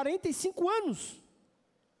 45 anos.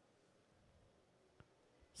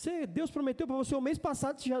 Deus prometeu para você o mês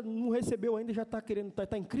passado, você já não recebeu ainda, já está querendo,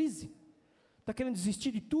 está em crise? Está querendo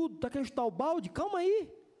desistir de tudo? Está querendo chutar o balde? Calma aí.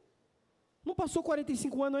 Não passou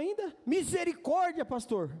 45 anos ainda? Misericórdia,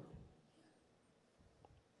 pastor.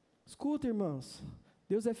 Escuta, irmãos.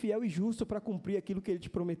 Deus é fiel e justo para cumprir aquilo que Ele te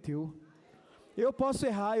prometeu. Eu posso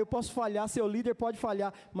errar, eu posso falhar, seu líder pode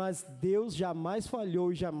falhar, mas Deus jamais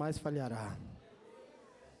falhou e jamais falhará.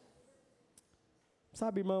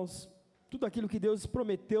 Sabe, irmãos, tudo aquilo que Deus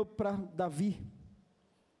prometeu para Davi,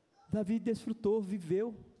 Davi desfrutou,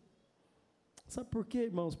 viveu. Sabe por quê,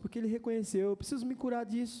 irmãos? Porque ele reconheceu: eu preciso me curar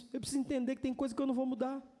disso, eu preciso entender que tem coisa que eu não vou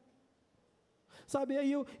mudar. Sabe,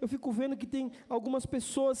 aí eu fico vendo que tem algumas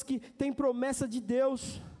pessoas que têm promessa de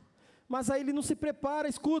Deus, mas aí ele não se prepara.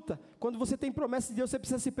 Escuta, quando você tem promessa de Deus, você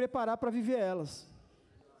precisa se preparar para viver elas.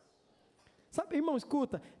 Sabe, irmão,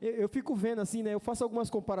 escuta, eu fico vendo assim, né, eu faço algumas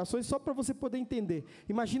comparações só para você poder entender.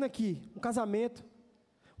 Imagina aqui, um casamento.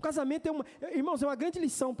 O casamento irmãos, é uma grande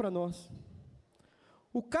lição para nós.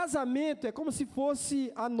 O casamento é como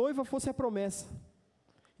se a noiva fosse a promessa,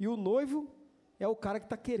 e o noivo é o cara que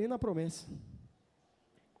está querendo a promessa.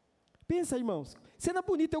 Pensa, irmãos, cena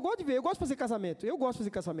bonita, eu gosto de ver, eu gosto de fazer casamento,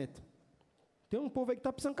 Tem um povo aí que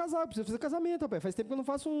está precisando casar, precisa fazer casamento, rapaz, faz tempo que eu não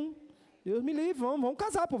faço um. Deus me livre, vamos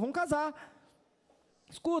casar, pô, vamos casar.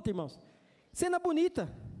 Escuta, irmãos, cena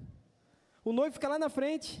bonita, o noivo fica lá na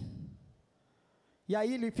frente, e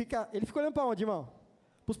aí ele fica olhando para onde, irmão?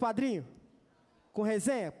 Para os padrinhos? Com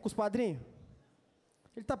resenha, com os padrinhos?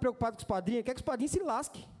 Ele está preocupado com os padrinhos, ele quer que os padrinhos se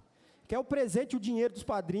lasquem, quer o presente, o dinheiro dos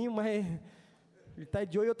padrinhos, mas ele está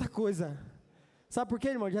de olho em outra coisa. Sabe por quê,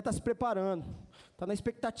 irmão? Ele já está se preparando, está na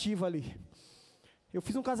expectativa ali. Eu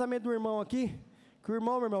fiz um casamento do irmão aqui, que o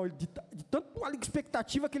irmão, meu irmão, de tanto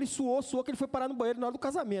expectativa que ele suou, que ele foi parar no banheiro na hora do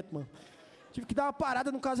casamento, mano. Tive que dar uma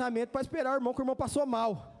parada no casamento para esperar o irmão, que o irmão passou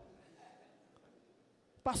mal.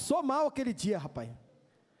 Passou mal aquele dia, rapaz.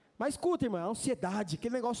 Mas escuta, irmão, a ansiedade,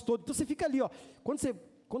 aquele negócio todo. Então você fica ali, ó.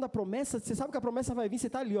 Quando a promessa, você sabe que a promessa vai vir, você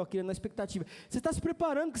está ali, ó, na expectativa. Você está se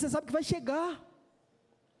preparando, porque você sabe que vai chegar.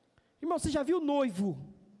 Irmão, você já viu noivo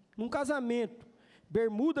num casamento?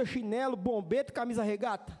 Bermuda, chinelo, bombeta, camisa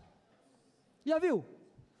regata? Já viu?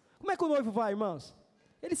 Como é que o noivo vai, irmãos?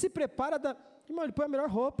 Ele se prepara, irmão, ele põe a melhor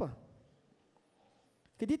roupa.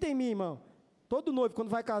 Acredita em mim, irmão. Todo noivo, quando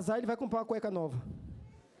vai casar, ele vai comprar uma cueca nova.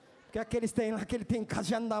 Porque aqueles tem lá, que ele tem em casa,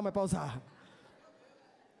 já não dá mais para usar.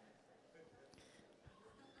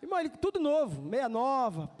 Irmão, ele, tudo novo, meia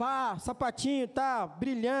nova, pá, sapatinho, tá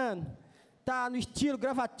brilhando, tá no estilo,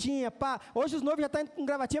 gravatinha, pá. Hoje os noivos já estão com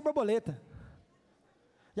gravatinha borboleta.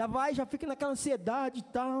 Já fica naquela ansiedade e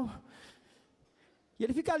tal. E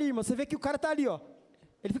ele fica ali, irmão, você vê que o cara está ali, ó.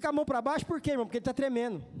 Ele fica a mão para baixo, por quê, irmão? Porque ele está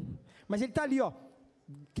tremendo. Mas ele está ali, ó,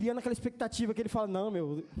 criando aquela expectativa que ele fala, não,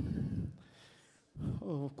 meu...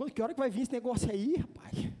 que hora que vai vir esse negócio aí,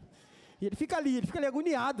 rapaz? E ele fica ali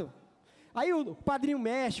agoniado. Aí o padrinho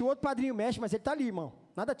mexe, o outro padrinho mexe, mas ele está ali, irmão.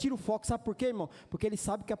 Nada tira o foco, sabe por quê, irmão? Porque ele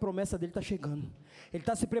sabe que a promessa dele está chegando. Ele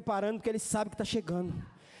está se preparando porque ele sabe que está chegando.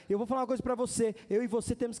 Eu vou falar uma coisa para você, eu e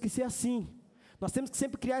você temos que ser assim. Nós temos que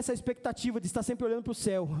sempre criar essa expectativa de estar sempre olhando para o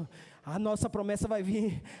céu. A nossa promessa vai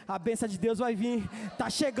vir, a bênção de Deus vai vir. Está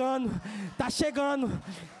chegando, está chegando,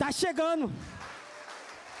 está chegando.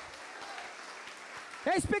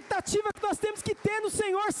 É a expectativa que nós temos que ter no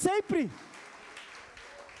Senhor sempre.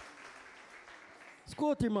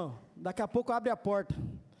 Escuta, irmão, daqui a pouco abre a porta.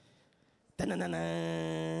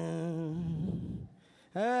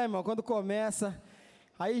 É, irmão, quando começa,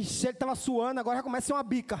 aí se ele estava suando, agora já começa a ser uma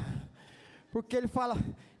bica. Porque ele fala,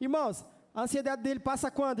 irmãos, a ansiedade dele passa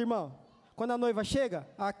quando, irmão? Quando a noiva chega?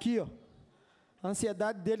 Aqui, ó. A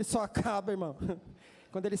ansiedade dele só acaba, irmão,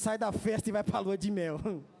 quando ele sai da festa e vai para a lua de mel.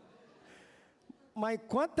 Mas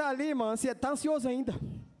enquanto está ali, irmão, está ansioso ainda.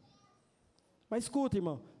 Mas escuta,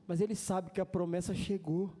 irmão, mas ele sabe que a promessa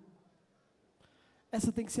chegou.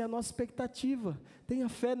 Essa tem que ser a nossa expectativa. Tenha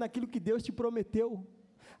fé naquilo que Deus te prometeu.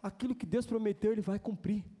 Aquilo que Deus prometeu, Ele vai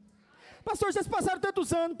cumprir. Pastor, já se passaram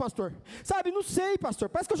tantos anos, pastor. Sabe, não sei, pastor.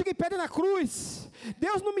 Parece que eu joguei pedra na cruz.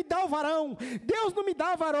 Deus não me dá o varão. Deus não me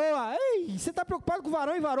dá a varoa. Ei, você está preocupado com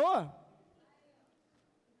varão e varoa?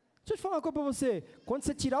 Deixa eu te falar uma coisa para você. Quando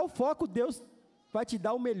você tirar o foco, Deus vai te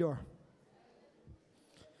dar o melhor.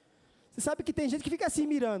 Você sabe que tem gente que fica assim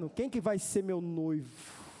mirando. Quem que vai ser meu noivo?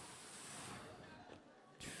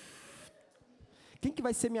 Quem que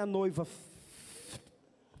vai ser minha noiva?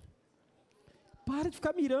 Para de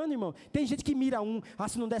ficar mirando, irmão. Tem gente que mira um.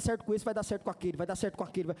 Se não der certo com esse, vai dar certo com aquele. Vai dar certo com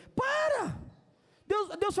aquele. Para!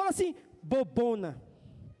 Deus fala assim, bobona.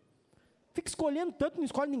 Fica escolhendo tanto, não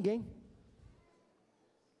escolhe ninguém.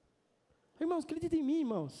 Irmãos, acredita em mim,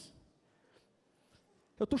 irmãos.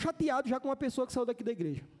 Eu estou chateado já com uma pessoa que saiu daqui da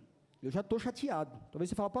igreja. Eu já estou chateado. Talvez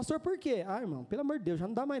você fale, pastor, por quê? Irmão, pelo amor de Deus, já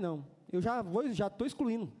não dá mais não. Eu já estou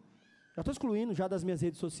excluindo. Já estou excluindo já das minhas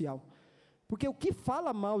redes sociais. Porque o que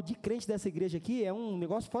fala mal de crente dessa igreja aqui é um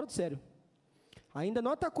negócio fora do sério. Ainda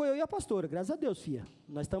não atacou eu e a pastora, graças a Deus, filha.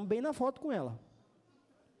 Nós estamos bem na foto com ela.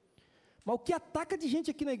 Mas o que ataca de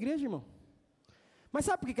gente aqui na igreja, irmão? Mas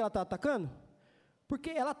sabe por que ela está atacando? Porque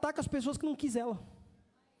ela ataca as pessoas que não quis ela.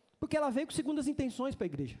 Porque ela veio com segundas intenções para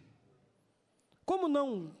a igreja. Como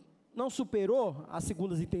não superou as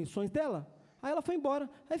segundas intenções dela, aí ela foi embora.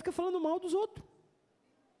 Aí fica falando mal dos outros.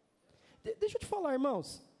 Deixa eu te falar,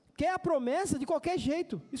 irmãos. Quer a promessa de qualquer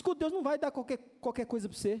jeito. Escuta, Deus não vai dar qualquer coisa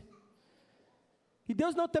para você. E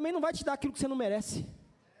Deus também não vai te dar aquilo que você não merece.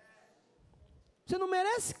 Você não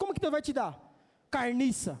merece? Como que Deus vai te dar?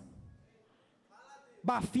 Carniça.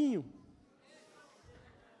 Bafinho.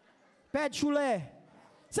 Pé de chulé.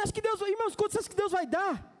 Você acha que Deus, irmão, escuta, você acha que Deus vai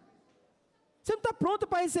dar? Você não está pronto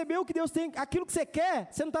para receber o que Deus tem, aquilo que você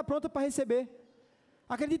quer, você não está pronto para receber.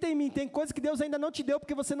 Acredita em mim, tem coisas que Deus ainda não te deu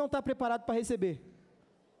porque você não está preparado para receber.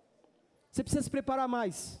 Você precisa se preparar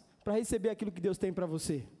mais para receber aquilo que Deus tem para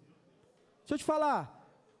você. Deixa eu te falar,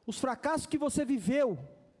 os fracassos que você viveu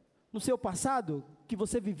no seu passado, que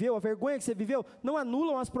você viveu, a vergonha que você viveu, não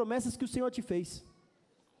anulam as promessas que o Senhor te fez.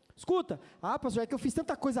 Escuta, pastor, é que eu fiz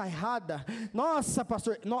tanta coisa errada. Nossa,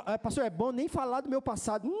 pastor, pastor, é bom nem falar do meu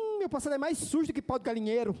passado. Meu passado é mais sujo do que pau de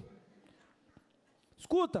galinheiro.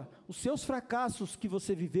 Escuta, os seus fracassos que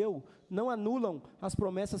você viveu não anulam as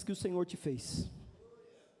promessas que o Senhor te fez.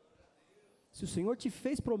 Se o Senhor te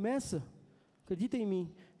fez promessa, acredita em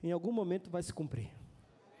mim, em algum momento vai se cumprir.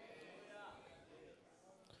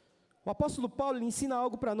 O apóstolo Paulo ele ensina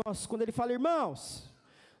algo para nós, quando ele fala: irmãos,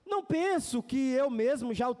 não penso que eu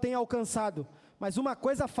mesmo já o tenha alcançado, mas uma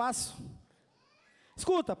coisa faço.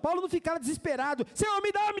 Escuta, Paulo não ficava desesperado: Senhor,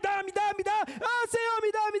 me dá, Senhor,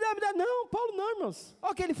 me dá. Não, Paulo não, irmãos.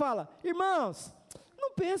 Olha o que ele fala: irmãos,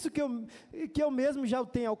 não penso que eu mesmo já o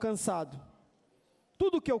tenha alcançado.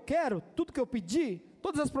 Tudo o que eu quero, tudo que eu pedi,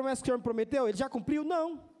 todas as promessas que o Senhor me prometeu, ele já cumpriu?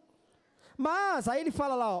 Não. Mas, aí ele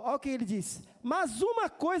fala lá, olha o que ele diz: mas uma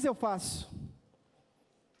coisa eu faço.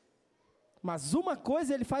 Mas uma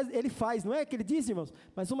coisa ele faz, não é que ele diz, irmãos?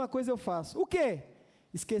 Mas uma coisa eu faço. O quê?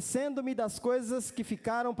 Esquecendo-me das coisas que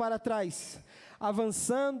ficaram para trás,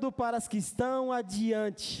 avançando para as que estão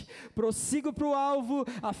adiante, prossigo para o alvo,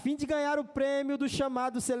 a fim de ganhar o prêmio do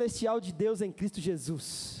chamado celestial de Deus em Cristo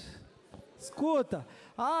Jesus. Escuta,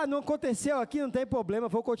 não aconteceu aqui, não tem problema,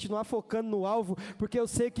 vou continuar focando no alvo, porque eu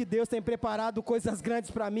sei que Deus tem preparado coisas grandes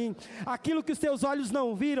para mim. Aquilo que os teus olhos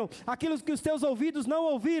não viram, aquilo que os teus ouvidos não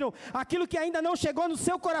ouviram, aquilo que ainda não chegou no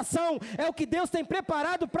seu coração, é o que Deus tem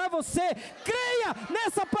preparado para você. Creia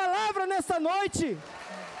nessa palavra nessa noite.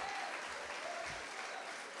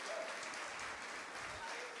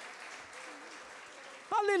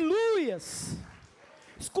 Aleluias.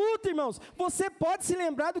 Escuta, irmãos, você pode se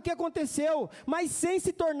lembrar do que aconteceu, mas sem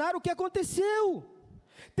se tornar o que aconteceu.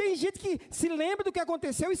 Tem gente que se lembra do que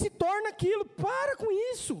aconteceu e se torna aquilo. Para com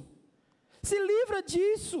isso. Se livra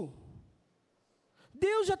disso.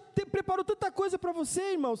 Deus já preparou tanta coisa para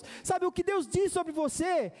você, irmãos. Sabe, o que Deus diz sobre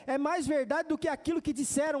você é mais verdade do que aquilo que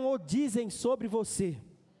disseram ou dizem sobre você.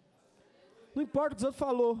 Não importa o que os outros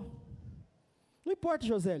falou. Não importa,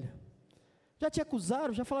 Josélia. Já te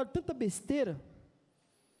acusaram, já falaram tanta besteira.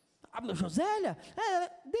 Josélia,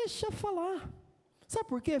 deixa eu falar. Sabe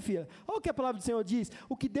por quê, filha? Olha o que a palavra do Senhor diz: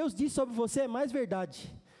 o que Deus diz sobre você é mais verdade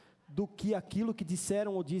do que aquilo que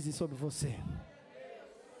disseram ou dizem sobre você.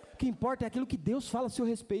 O que importa é aquilo que Deus fala a seu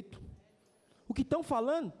respeito. O que estão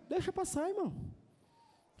falando, deixa passar, irmão.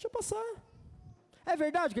 Deixa passar. É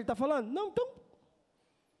verdade o que ele está falando? Não, então.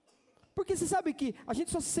 Porque você sabe que a gente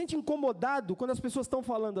só se sente incomodado quando as pessoas estão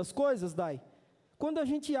falando as coisas, Dai, quando a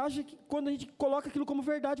gente coloca aquilo como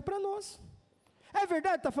verdade para nós. É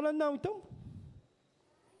verdade? Está falando? Não, então.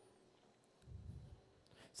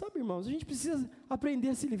 Sabe, irmãos, a gente precisa aprender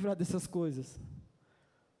a se livrar dessas coisas.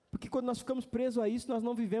 Porque quando nós ficamos presos a isso, nós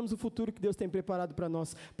não vivemos o futuro que Deus tem preparado para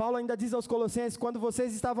nós. Paulo ainda diz aos Colossenses: quando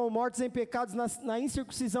vocês estavam mortos em pecados na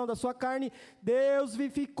incircuncisão da sua carne, Deus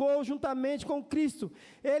vivificou juntamente com Cristo.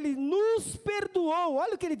 Ele nos perdoou.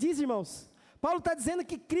 Olha o que ele diz, irmãos. Paulo está dizendo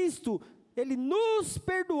que Cristo, Ele nos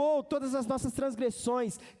perdoou todas as nossas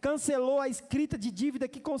transgressões, cancelou a escrita de dívida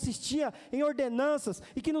que consistia em ordenanças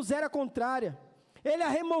e que nos era contrária. Ele a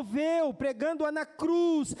removeu, pregando-a na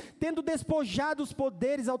cruz, tendo despojado os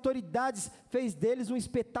poderes, autoridades, fez deles um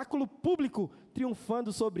espetáculo público,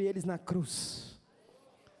 triunfando sobre eles na cruz.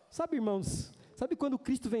 Sabe, irmãos, sabe quando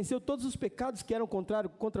Cristo venceu todos os pecados que eram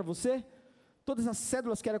contrários contra você? Todas as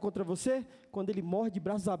cédulas que eram contra você? Quando Ele morre de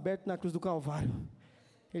braços abertos na cruz do Calvário.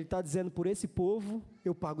 Ele está dizendo: por esse povo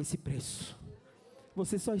eu pago esse preço.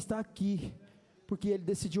 Você só está aqui porque Ele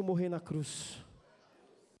decidiu morrer na cruz.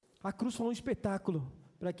 A cruz foi um espetáculo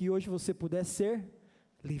para que hoje você pudesse ser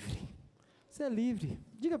livre. Você é livre.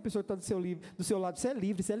 Diga a pessoa que está do seu lado: você é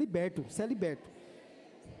livre, você é liberto, você é liberto.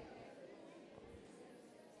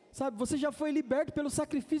 Sabe, você já foi liberto pelo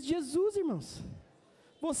sacrifício de Jesus, irmãos.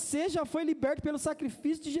 Você já foi liberto pelo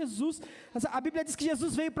sacrifício de Jesus. A Bíblia diz que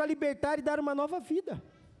Jesus veio para libertar e dar uma nova vida.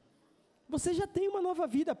 Você já tem uma nova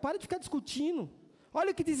vida, para de ficar discutindo.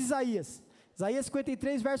 Olha o que diz Isaías. Isaías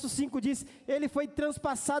 53, verso 5 diz: Ele foi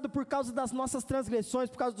transpassado por causa das nossas transgressões,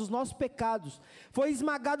 por causa dos nossos pecados. Foi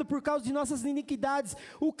esmagado por causa de nossas iniquidades.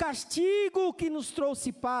 O castigo que nos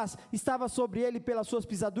trouxe paz estava sobre Ele, pelas suas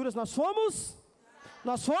pisaduras nós fomos?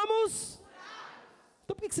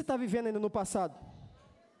 Então por que você está vivendo ainda no passado?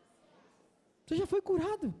 Você já foi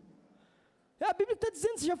curado. A Bíblia está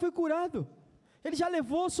dizendo que você já foi curado. Ele já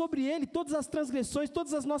levou sobre Ele todas as transgressões,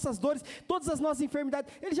 todas as nossas dores, todas as nossas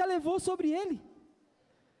enfermidades. Ele já levou sobre Ele.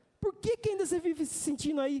 Por que ainda você vive se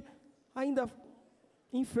sentindo aí, ainda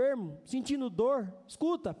enfermo, sentindo dor?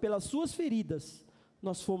 Escuta, pelas suas feridas,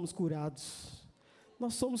 nós fomos curados.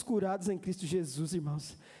 Nós somos curados em Cristo Jesus,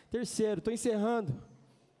 irmãos. Terceiro, estou encerrando.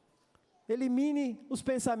 Elimine os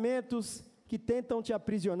pensamentos que tentam te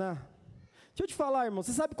aprisionar. Deixa eu te falar, irmão,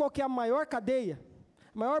 você sabe qual que é a maior cadeia?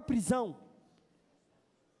 A maior prisão?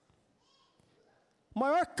 O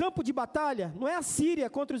maior campo de batalha não é a Síria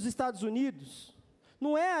contra os Estados Unidos,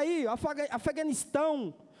 não é aí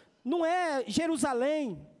Afeganistão, não é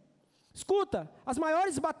Jerusalém. Escuta, as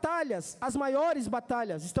maiores batalhas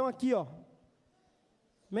estão aqui, ó.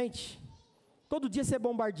 Mente. Todo dia você é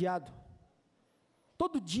bombardeado.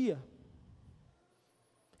 Todo dia.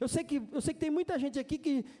 Eu sei que tem muita gente aqui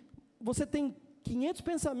que você tem 500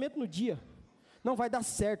 pensamentos no dia. Não vai dar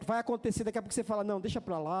certo, vai acontecer, daqui a pouco você fala, não, deixa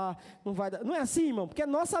para lá, não vai dar. Não é assim, irmão, porque a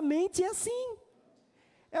nossa mente é assim.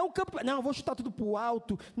 É um campo, não, vou chutar tudo para o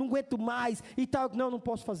alto, não aguento mais e tal. Não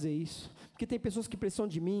posso fazer isso, porque tem pessoas que precisam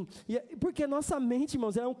de mim. Porque a nossa mente,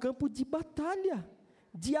 irmãos, é um campo de batalha.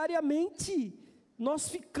 Diariamente, nós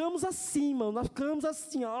ficamos assim, irmão, nós ficamos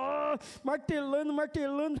assim,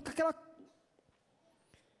 martelando, com aquela...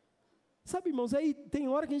 Sabe, irmãos, aí tem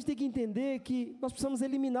hora que a gente tem que entender que nós precisamos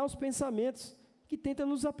eliminar os pensamentos que tentam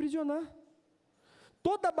nos aprisionar.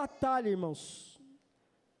 Toda batalha, irmãos,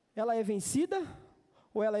 ela é vencida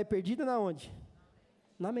ou ela é perdida na onde?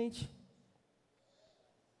 Na mente.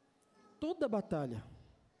 Toda batalha,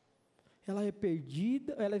 ela é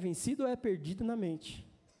perdida, ela é vencida ou é perdida na mente.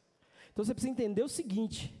 Então você precisa entender o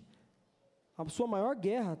seguinte, a sua maior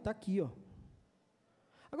guerra está aqui, ó.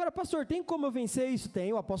 Agora, pastor, tem como eu vencer isso?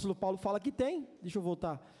 Tem, o apóstolo Paulo fala que tem. Deixa eu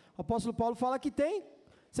voltar. O apóstolo Paulo fala que tem.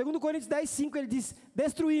 2 Coríntios 10, 5, ele diz,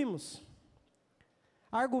 destruímos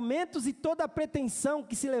argumentos e toda a pretensão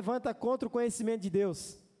que se levanta contra o conhecimento de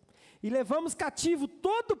Deus. E levamos cativo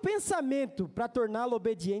todo pensamento para torná-lo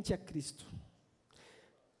obediente a Cristo.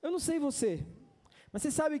 Eu não sei você, mas você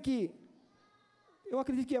sabe que, eu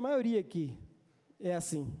acredito que a maioria aqui é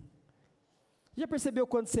assim. Já percebeu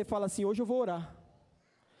quando você fala assim, hoje eu vou orar?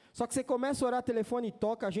 Só que você começa a orar, telefone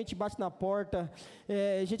toca, a gente bate na porta,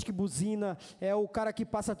 gente que buzina, é o cara que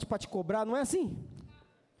passa para te cobrar, não é assim?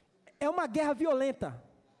 É uma guerra violenta.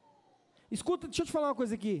 Escuta, deixa eu te falar uma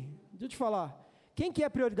coisa aqui, quem que é a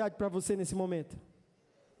prioridade para você nesse momento?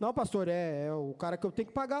 Não, pastor, é o cara que eu tenho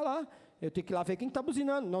que pagar lá, eu tenho que ir lá ver quem está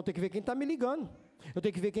buzinando, não, eu tenho que ver quem está me ligando, eu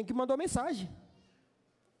tenho que ver quem que mandou a mensagem.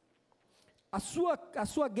 A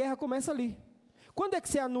sua guerra começa ali. Quando é que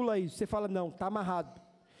você anula isso? Você fala, não, está amarrado.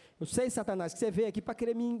 Eu sei, Satanás, que você veio aqui para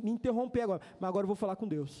querer me interromper agora, mas agora eu vou falar com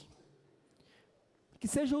Deus. Que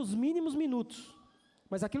sejam os mínimos minutos,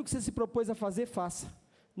 mas aquilo que você se propôs a fazer, faça.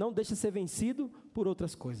 Não deixe ser vencido por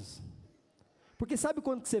outras coisas. Porque sabe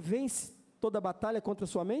quando que você vence toda a batalha contra a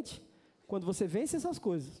sua mente? Quando você vence essas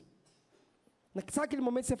coisas. Sabe aquele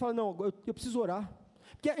momento que você fala, não, eu preciso orar.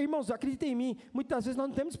 Porque, irmãos, acreditem em mim, muitas vezes nós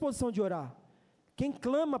não temos disposição de orar. Quem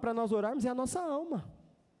clama para nós orarmos é a nossa alma.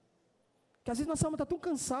 Porque às vezes nossa alma está tão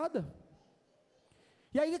cansada.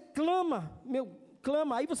 E aí clama,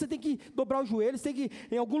 aí você tem que dobrar os joelhos, tem que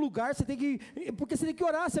ir em algum lugar, porque você tem que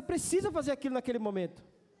orar, você precisa fazer aquilo naquele momento.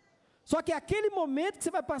 Só que é aquele momento que você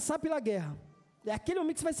vai passar pela guerra. É aquele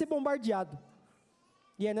momento que você vai ser bombardeado.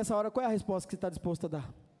 E aí nessa hora, qual é a resposta que você está disposto a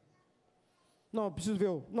dar? Não, eu preciso ver,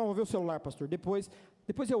 vou ver o celular, pastor, depois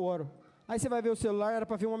eu oro. Aí você vai ver o celular, era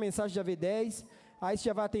para ver uma mensagem de AV10, aí você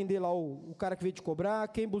já vai atender lá o cara que veio te cobrar,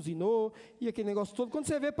 quem buzinou, e aquele negócio todo. Quando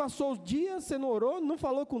você vê, passou os dias, você não orou, não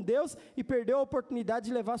falou com Deus, e perdeu a oportunidade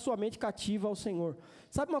de levar sua mente cativa ao Senhor.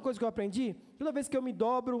 Sabe uma coisa que eu aprendi? Toda vez que eu me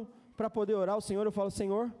dobro para poder orar ao Senhor, eu falo,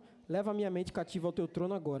 Senhor, leva a minha mente cativa ao teu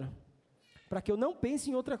trono agora, para que eu não pense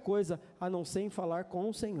em outra coisa, a não ser em falar com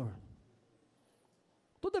o Senhor.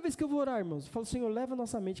 Toda vez que eu vou orar, irmãos, eu falo, Senhor, leva a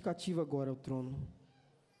nossa mente cativa agora ao trono.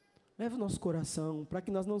 Leva o nosso coração, para que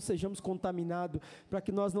nós não sejamos contaminados, para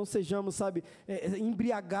que nós não sejamos,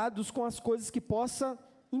 embriagados com as coisas que possa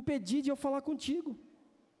impedir de eu falar contigo.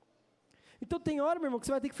 Então tem hora, meu irmão, que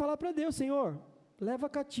você vai ter que falar para Deus, Senhor, leva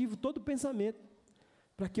cativo todo pensamento,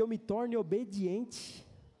 para que eu me torne obediente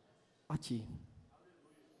a Ti.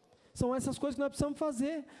 São essas coisas que nós precisamos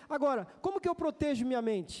fazer. Agora, como que eu protejo minha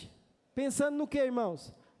mente? Pensando no que,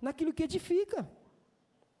 irmãos? Naquilo que edifica.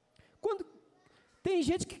 Tem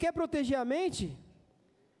gente que quer proteger a mente,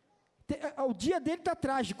 o dia dele está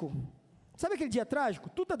trágico. Sabe aquele dia trágico?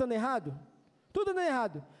 Tudo está dando errado? Tudo dando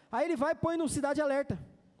errado. Aí ele vai e põe no Cidade Alerta.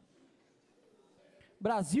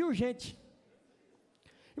 Brasil, gente.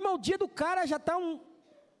 Irmão, o dia do cara já está um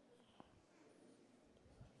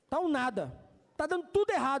nada. Está dando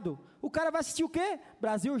tudo errado. O cara vai assistir o quê?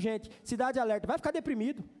 Brasil, gente. Cidade Alerta. Vai ficar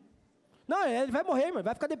deprimido. Não, ele vai morrer, irmão.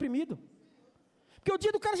 Vai ficar deprimido. Porque o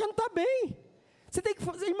dia do cara já não está bem. Você tem que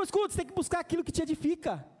fazer, irmão, escuta, você tem que buscar aquilo que te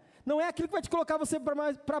edifica. Não é aquilo que vai te colocar você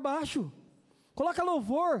para baixo. Coloca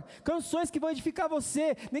louvor, canções que vão edificar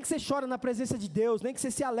você. Nem que você chora na presença de Deus, nem que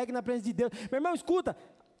você se alegre na presença de Deus. Meu irmão, escuta,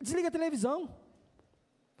 desliga a televisão.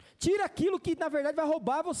 Tira aquilo que na verdade vai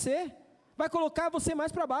roubar você. Vai colocar você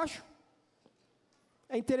mais para baixo.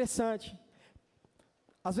 É interessante.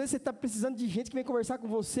 Às vezes você está precisando de gente que vem conversar com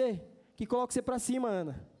você, que coloca você para cima,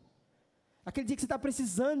 Ana. Aquele dia que você está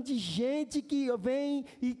precisando de gente que vem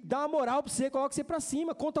e dá uma moral para você, coloca você para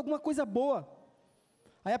cima, conta alguma coisa boa.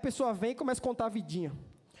 Aí a pessoa vem e começa a contar a vidinha.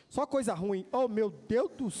 Só coisa ruim. Oh, meu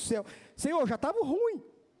Deus do céu. Senhor, já estava ruim.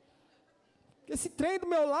 Esse trem do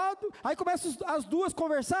meu lado. Aí começam as duas a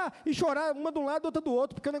conversar e chorar, uma de um lado, outra do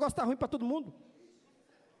outro, porque o negócio está ruim para todo mundo.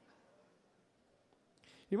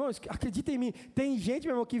 Irmãos, acredita em mim. Tem gente,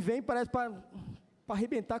 meu irmão, que vem parece para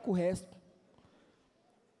arrebentar com o resto.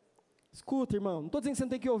 Escuta, irmão. Não estou dizendo que você não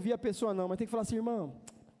tem que ouvir a pessoa, não. Mas tem que falar assim, irmão,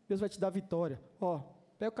 Deus vai te dar vitória. Ó,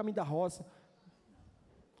 pega o caminho da roça.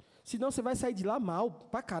 Senão você vai sair de lá mal,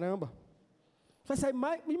 pra caramba. Vai sair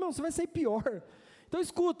mais, irmão, você vai sair pior. Então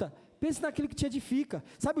escuta, pense naquilo que te edifica.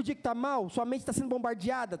 Sabe o dia que está mal, sua mente está sendo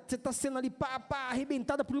bombardeada, você está sendo ali,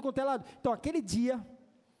 arrebentada por tudo quanto é lado. Então aquele dia,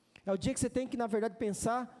 é o dia que você tem que, na verdade,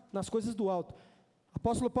 pensar nas coisas do alto. O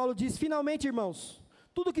apóstolo Paulo diz, finalmente, irmãos,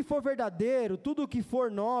 tudo que for verdadeiro, tudo que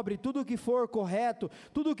for nobre, tudo que for correto,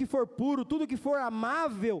 tudo que for puro, tudo que for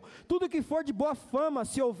amável, tudo que for de boa fama,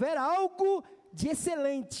 se houver algo de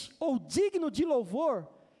excelente ou digno de louvor,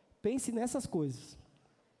 pense nessas coisas.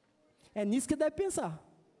 É nisso que deve pensar.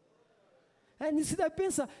 É nisso que deve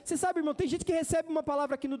pensar. Você sabe, irmão, tem gente que recebe uma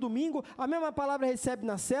palavra aqui no domingo, a mesma palavra recebe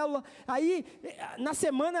na célula, aí na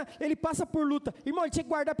semana ele passa por luta. Irmão, ele tinha que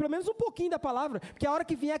guardar pelo menos um pouquinho da palavra, porque a hora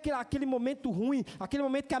que vier aquele momento ruim, aquele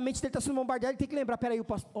momento que a mente dele está sendo bombardeada, ele tem que lembrar, peraí,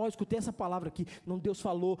 eu escutei essa palavra aqui, não, Deus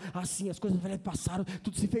falou assim, as coisas velhas passaram,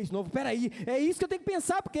 tudo se fez novo, peraí, é isso que eu tenho que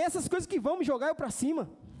pensar, porque é essas coisas que vão me jogar eu para cima.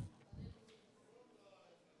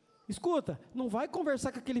 Escuta, não vai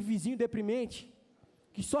conversar com aquele vizinho deprimente,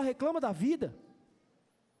 que só reclama da vida,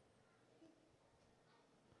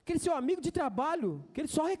 aquele seu amigo de trabalho, que ele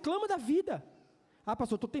só reclama da vida. Ah,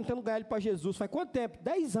 pastor, estou tentando ganhar ele para Jesus, faz quanto tempo?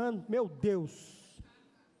 10 anos, meu Deus.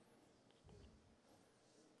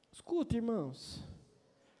 Escuta, irmãos,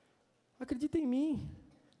 acredita em mim,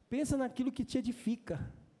 pensa naquilo que te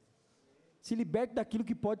edifica, se liberte daquilo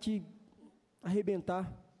que pode te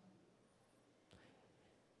arrebentar,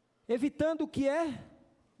 evitando o que é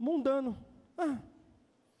mundano.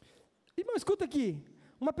 Irmão, escuta aqui,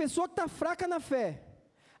 uma pessoa que está fraca na fé,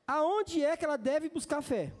 aonde é que ela deve buscar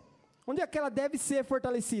fé? Onde é que ela deve ser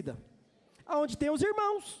fortalecida? Aonde tem os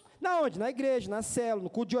irmãos. Na onde? Na igreja, na célula, no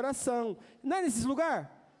culto de oração. Não é nesses lugares?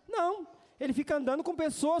 Não. Ele fica andando com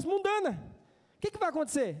pessoas mundanas. O que vai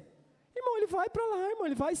acontecer? Irmão, ele vai para lá, irmão,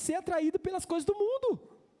 ele vai ser atraído pelas coisas do mundo.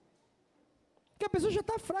 Porque a pessoa já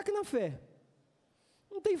está fraca na fé.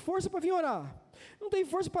 Não tem força para vir orar. Não tem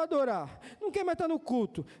força para adorar. Não quer mais estar no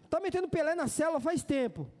culto. Está metendo Pelé na célula faz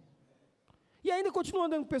tempo. E ainda continua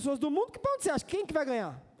andando com pessoas do mundo, que para onde você acha? Quem que vai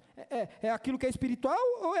ganhar? É aquilo que é espiritual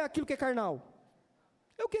ou é aquilo que é carnal?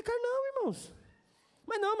 É o que é carnal, irmãos.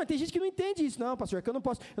 Mas tem gente que não entende isso. Não, pastor, é que eu não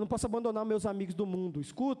posso abandonar meus amigos do mundo.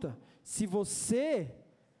 Escuta, se você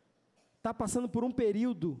está passando por um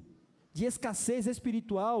período de escassez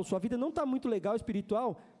espiritual, sua vida não está muito legal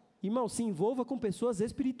espiritual, irmão, se envolva com pessoas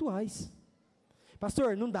espirituais.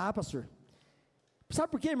 Pastor, não dá, pastor.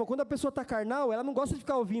 Sabe por quê, irmão? Quando a pessoa está carnal, ela não gosta de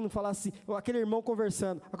ficar ouvindo, falar assim, aquele irmão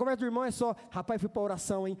conversando. A conversa do irmão é só, rapaz, fui para a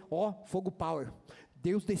oração, hein? Ó, fogo power.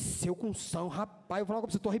 Deus desceu com unção, rapaz, eu vou falar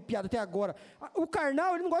com você, estou arrepiado até agora. O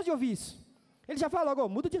carnal, ele não gosta de ouvir isso. Ele já fala logo,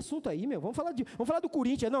 muda de assunto aí, meu, vamos falar do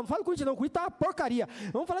Corinthians. Não fala do Corinthians não, o Corinthians está uma porcaria.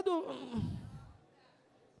 Vamos falar do...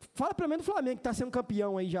 Fala pelo menos do Flamengo, que está sendo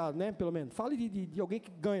campeão aí já, né, pelo menos. Fala de alguém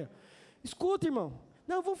que ganha. Escuta, irmão.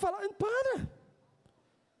 Não, vamos falar, para.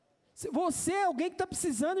 Você é alguém que está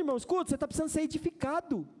precisando, irmão, escuta, você está precisando ser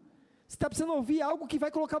edificado, você está precisando ouvir algo que vai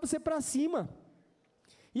colocar você para cima,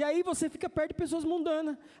 e aí você fica perto de pessoas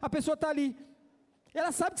mundanas, a pessoa está ali,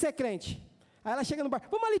 ela sabe que você é crente, aí ela chega no bar,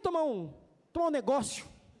 vamos ali tomar um negócio,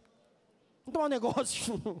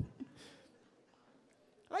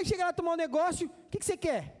 aí chega lá tomar um negócio, o que você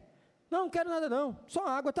quer? Não quero nada não, só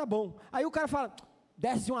água tá bom, aí o cara fala,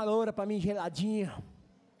 desce uma loura para mim geladinha,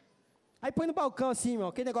 aí põe no balcão assim, meu,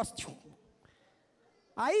 aquele negócio.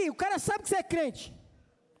 Aí o cara sabe que você é crente.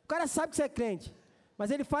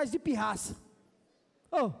 Mas ele faz de pirraça.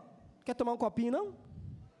 Quer tomar um copinho, não?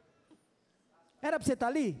 Era para você estar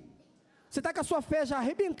ali? Você está com a sua fé já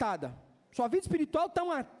arrebentada. Sua vida espiritual está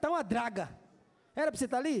uma draga. Era para você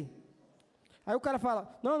estar ali? Aí o cara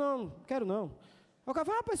fala, não quero não. Aí o cara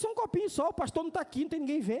fala, rapaz, só um copinho só, o pastor não está aqui, não tem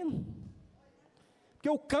ninguém vendo. Porque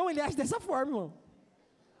o cão, ele age dessa forma, irmão.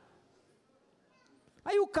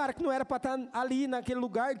 Aí o cara que não era para estar ali naquele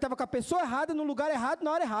lugar, ele estava com a pessoa errada, no lugar errado,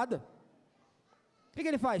 na hora errada. O que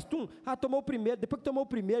ele faz? Tomou o primeiro, depois que tomou o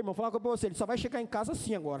primeiro, irmão, falar com você, ele só vai chegar em casa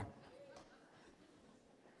assim agora.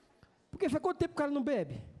 Porque faz quanto tempo o cara não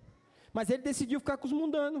bebe? Mas ele decidiu ficar com os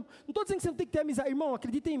mundanos. Não estou dizendo que você não tem que ter amizade, irmão,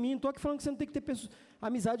 acredita em mim, não estou aqui falando que você não tem que ter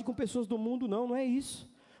amizade com pessoas do mundo, não é isso.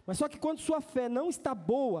 Mas só que quando sua fé não está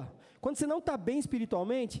boa, Quando você não está bem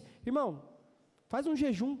espiritualmente, irmão, faz um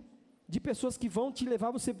jejum de pessoas que vão te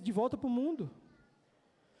levar você de volta para o mundo.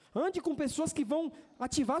 Ande com pessoas que vão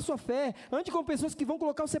ativar a sua fé, ande com pessoas que vão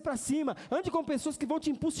colocar você para cima, ande com pessoas que vão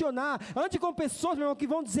te impulsionar, ande com pessoas, meu irmão, que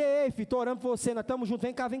vão dizer: ei, filho, estou orando por você, nós estamos juntos,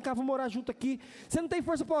 vem cá, vamos orar junto aqui. Você não tem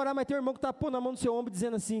força para orar, mas tem um irmão que está pondo a mão no seu ombro,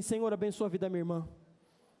 dizendo assim: Senhor, abençoa a vida da minha irmã.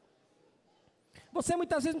 Você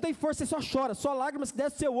muitas vezes não tem força, você só chora, só lágrimas que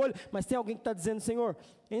desce do seu olho, mas tem alguém que está dizendo: Senhor,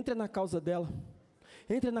 entra na causa dela,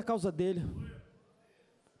 entra na causa dele.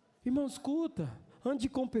 Irmão, escuta, ande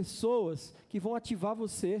com pessoas que vão ativar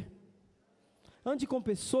você. Ande com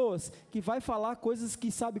pessoas que vai falar coisas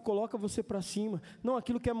que, sabe, coloca você para cima, não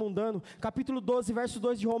aquilo que é mundano. Capítulo 12, verso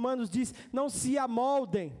 2 de Romanos diz: não se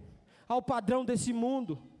amoldem ao padrão desse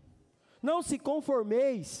mundo, não se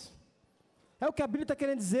conformeis. É o que a Bíblia está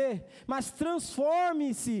querendo dizer, mas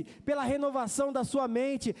transforme-se pela renovação da sua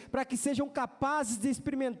mente, para que sejam capazes de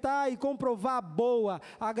experimentar e comprovar a boa,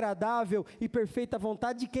 agradável e perfeita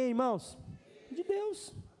vontade de quem, irmãos? De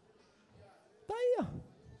Deus. Está aí, ó.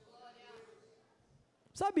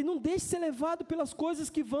 Sabe, não deixe ser levado pelas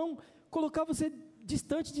coisas que vão colocar você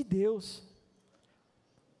distante de Deus.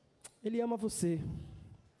 Ele ama você,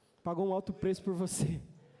 pagou um alto preço por você,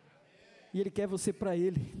 e Ele quer você para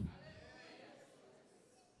Ele.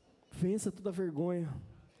 Vença toda vergonha,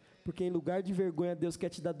 porque em lugar de vergonha, Deus quer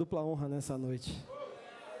te dar dupla honra nessa noite.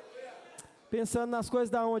 Pensando nas coisas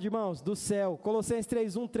da onde, irmãos? Do céu. Colossenses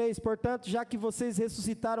 3:1-3, portanto, já que vocês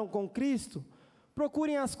ressuscitaram com Cristo,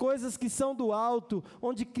 procurem as coisas que são do alto,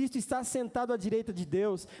 onde Cristo está sentado à direita de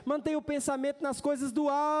Deus. Mantenha o pensamento nas coisas do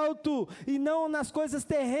alto, e não nas coisas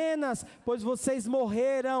terrenas, pois vocês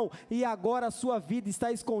morreram, e agora a sua vida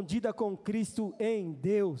está escondida com Cristo em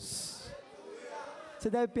Deus. Você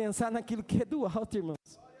deve pensar naquilo que é do alto,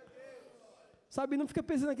 irmãos. Sabe, não fica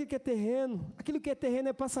pensando naquilo que é terreno. Aquilo que é terreno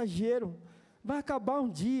é passageiro. Vai acabar um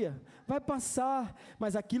dia, vai passar.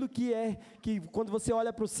 Mas aquilo que quando você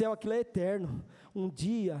olha para o céu, aquilo é eterno. Um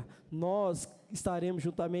dia, nós estaremos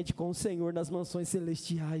juntamente com o Senhor nas mansões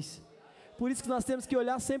celestiais. Por isso que nós temos que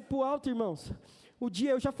olhar sempre para o alto, irmãos. O dia,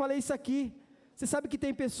 eu já falei isso aqui. Você sabe que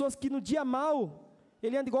tem pessoas que no dia mau,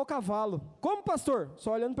 ele anda igual cavalo. Como, pastor?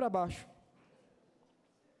 Só olhando para baixo.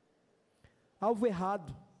 Alvo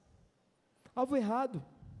errado, alvo errado,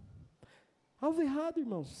 alvo errado,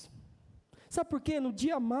 irmãos. Sabe por quê? No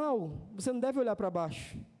dia mau, você não deve olhar para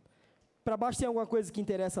baixo. Para baixo tem alguma coisa que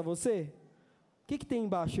interessa a você? O que tem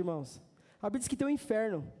embaixo, irmãos? A Bíblia diz que tem o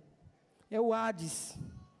inferno, é o Hades,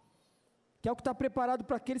 que é o que está preparado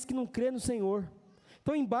para aqueles que não crêem no Senhor.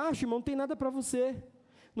 Então embaixo, irmão, não tem nada para você.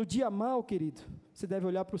 No dia mau, querido, você deve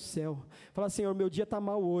olhar para o céu, falar: Senhor, meu dia está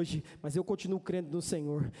mal hoje, mas eu continuo crendo no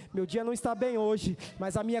Senhor. Meu dia não está bem hoje,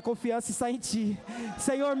 mas a minha confiança está em Ti.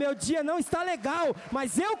 Senhor, meu dia não está legal,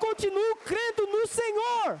 mas eu continuo crendo no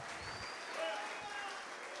Senhor.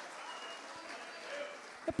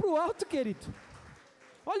 É para o alto, querido.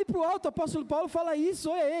 Olhe para o alto, o apóstolo Paulo fala isso: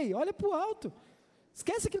 ei, olha para o alto.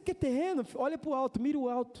 Esquece aquilo que é terreno, olha para o alto, mira o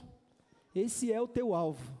alto. Esse é o teu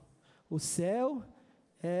alvo. O céu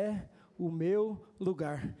é o meu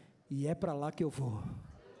lugar, e é para lá que eu vou.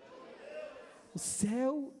 O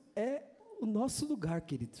céu é o nosso lugar,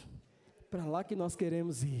 querido. Para lá que nós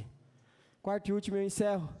queremos ir. Quarto e último, eu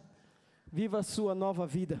encerro. Viva a sua nova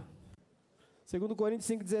vida. 2 Coríntios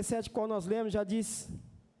 5,17, qual nós lemos, já diz: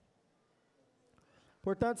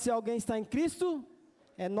 portanto, se alguém está em Cristo,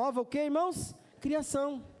 é nova o quê, irmãos?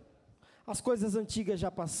 Criação. As coisas antigas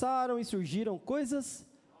já passaram e surgiram coisas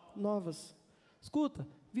novas. Escuta,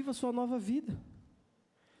 viva a sua nova vida.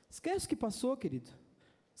 Esquece o que passou, querido.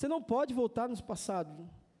 Você não pode voltar no passado.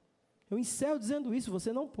 Eu encerro dizendo isso: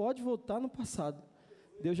 você não pode voltar no passado.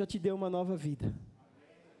 Deus já te deu uma nova vida.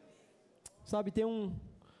 Sabe, tem um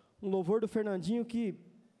louvor do Fernandinho que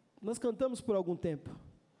nós cantamos por algum tempo.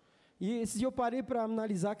 E esse dia eu parei para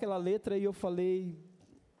analisar aquela letra e eu falei: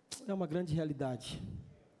 é uma grande realidade.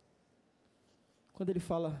 Quando ele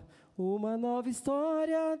fala: uma nova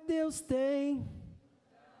história Deus tem,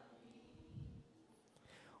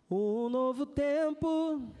 um novo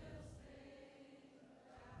tempo,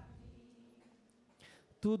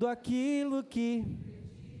 tudo aquilo que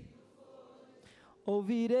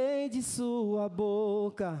ouvirei de sua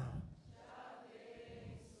boca.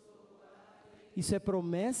 Isso é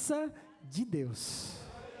promessa de Deus.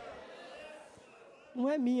 Não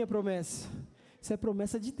é minha promessa, isso é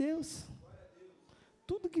promessa de Deus.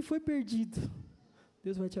 Tudo que foi perdido,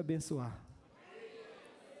 Deus vai te abençoar.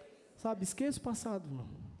 Sabe, esqueça o passado, irmão.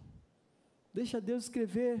 Deixa Deus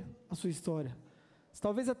escrever a sua história.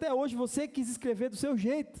 Talvez até hoje você quis escrever do seu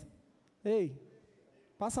jeito. Ei,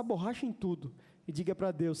 passa a borracha em tudo. e diga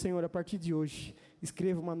para Deus: Senhor, a partir de hoje,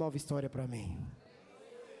 escreva uma nova história para mim.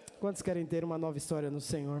 Quantos querem ter uma nova história no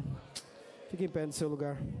Senhor? Fique em pé no seu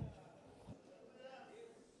lugar.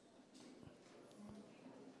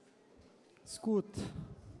 Escuta,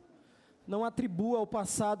 não atribua ao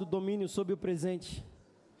passado domínio sobre o presente.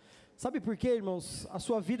 Sabe por quê, irmãos? A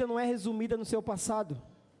sua vida não é resumida no seu passado.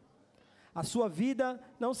 A sua vida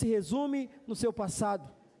não se resume no seu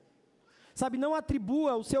passado. Sabe, não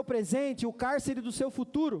atribua o seu presente o cárcere do seu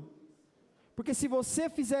futuro. Porque se você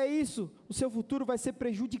fizer isso, o seu futuro vai ser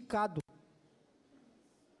prejudicado.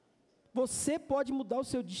 Você pode mudar o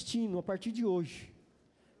seu destino a partir de hoje.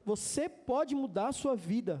 Você pode mudar a sua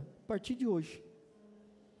vida a partir de hoje.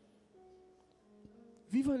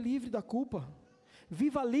 Viva livre da culpa.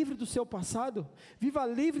 Viva livre do seu passado. Viva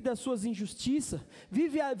livre das suas injustiças.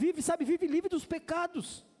 Vive livre dos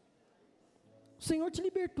pecados. O Senhor te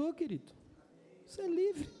libertou, querido. Você é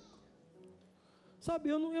livre. Sabe,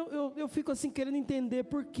 eu fico assim querendo entender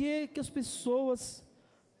por que as pessoas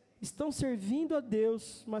estão servindo a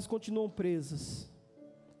Deus, mas continuam presas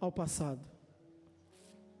ao passado.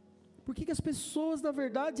 Por que as pessoas, na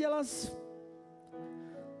verdade, elas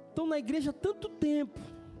estão na igreja há tanto tempo,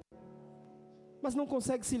 mas não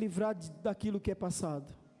conseguem se livrar daquilo que é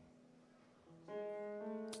passado?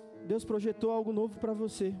 Deus projetou algo novo para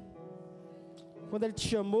você. Quando Ele te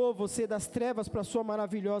chamou, você das trevas para a sua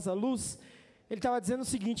maravilhosa luz, Ele estava dizendo o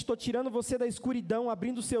seguinte: estou tirando você da escuridão,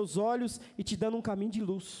 abrindo seus olhos e te dando um caminho de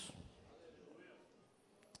luz.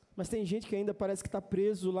 Mas tem gente que ainda parece que está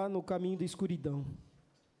preso lá no caminho da escuridão.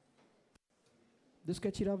 Deus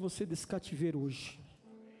quer tirar você desse cativeiro hoje.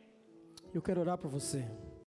 Eu quero orar por você.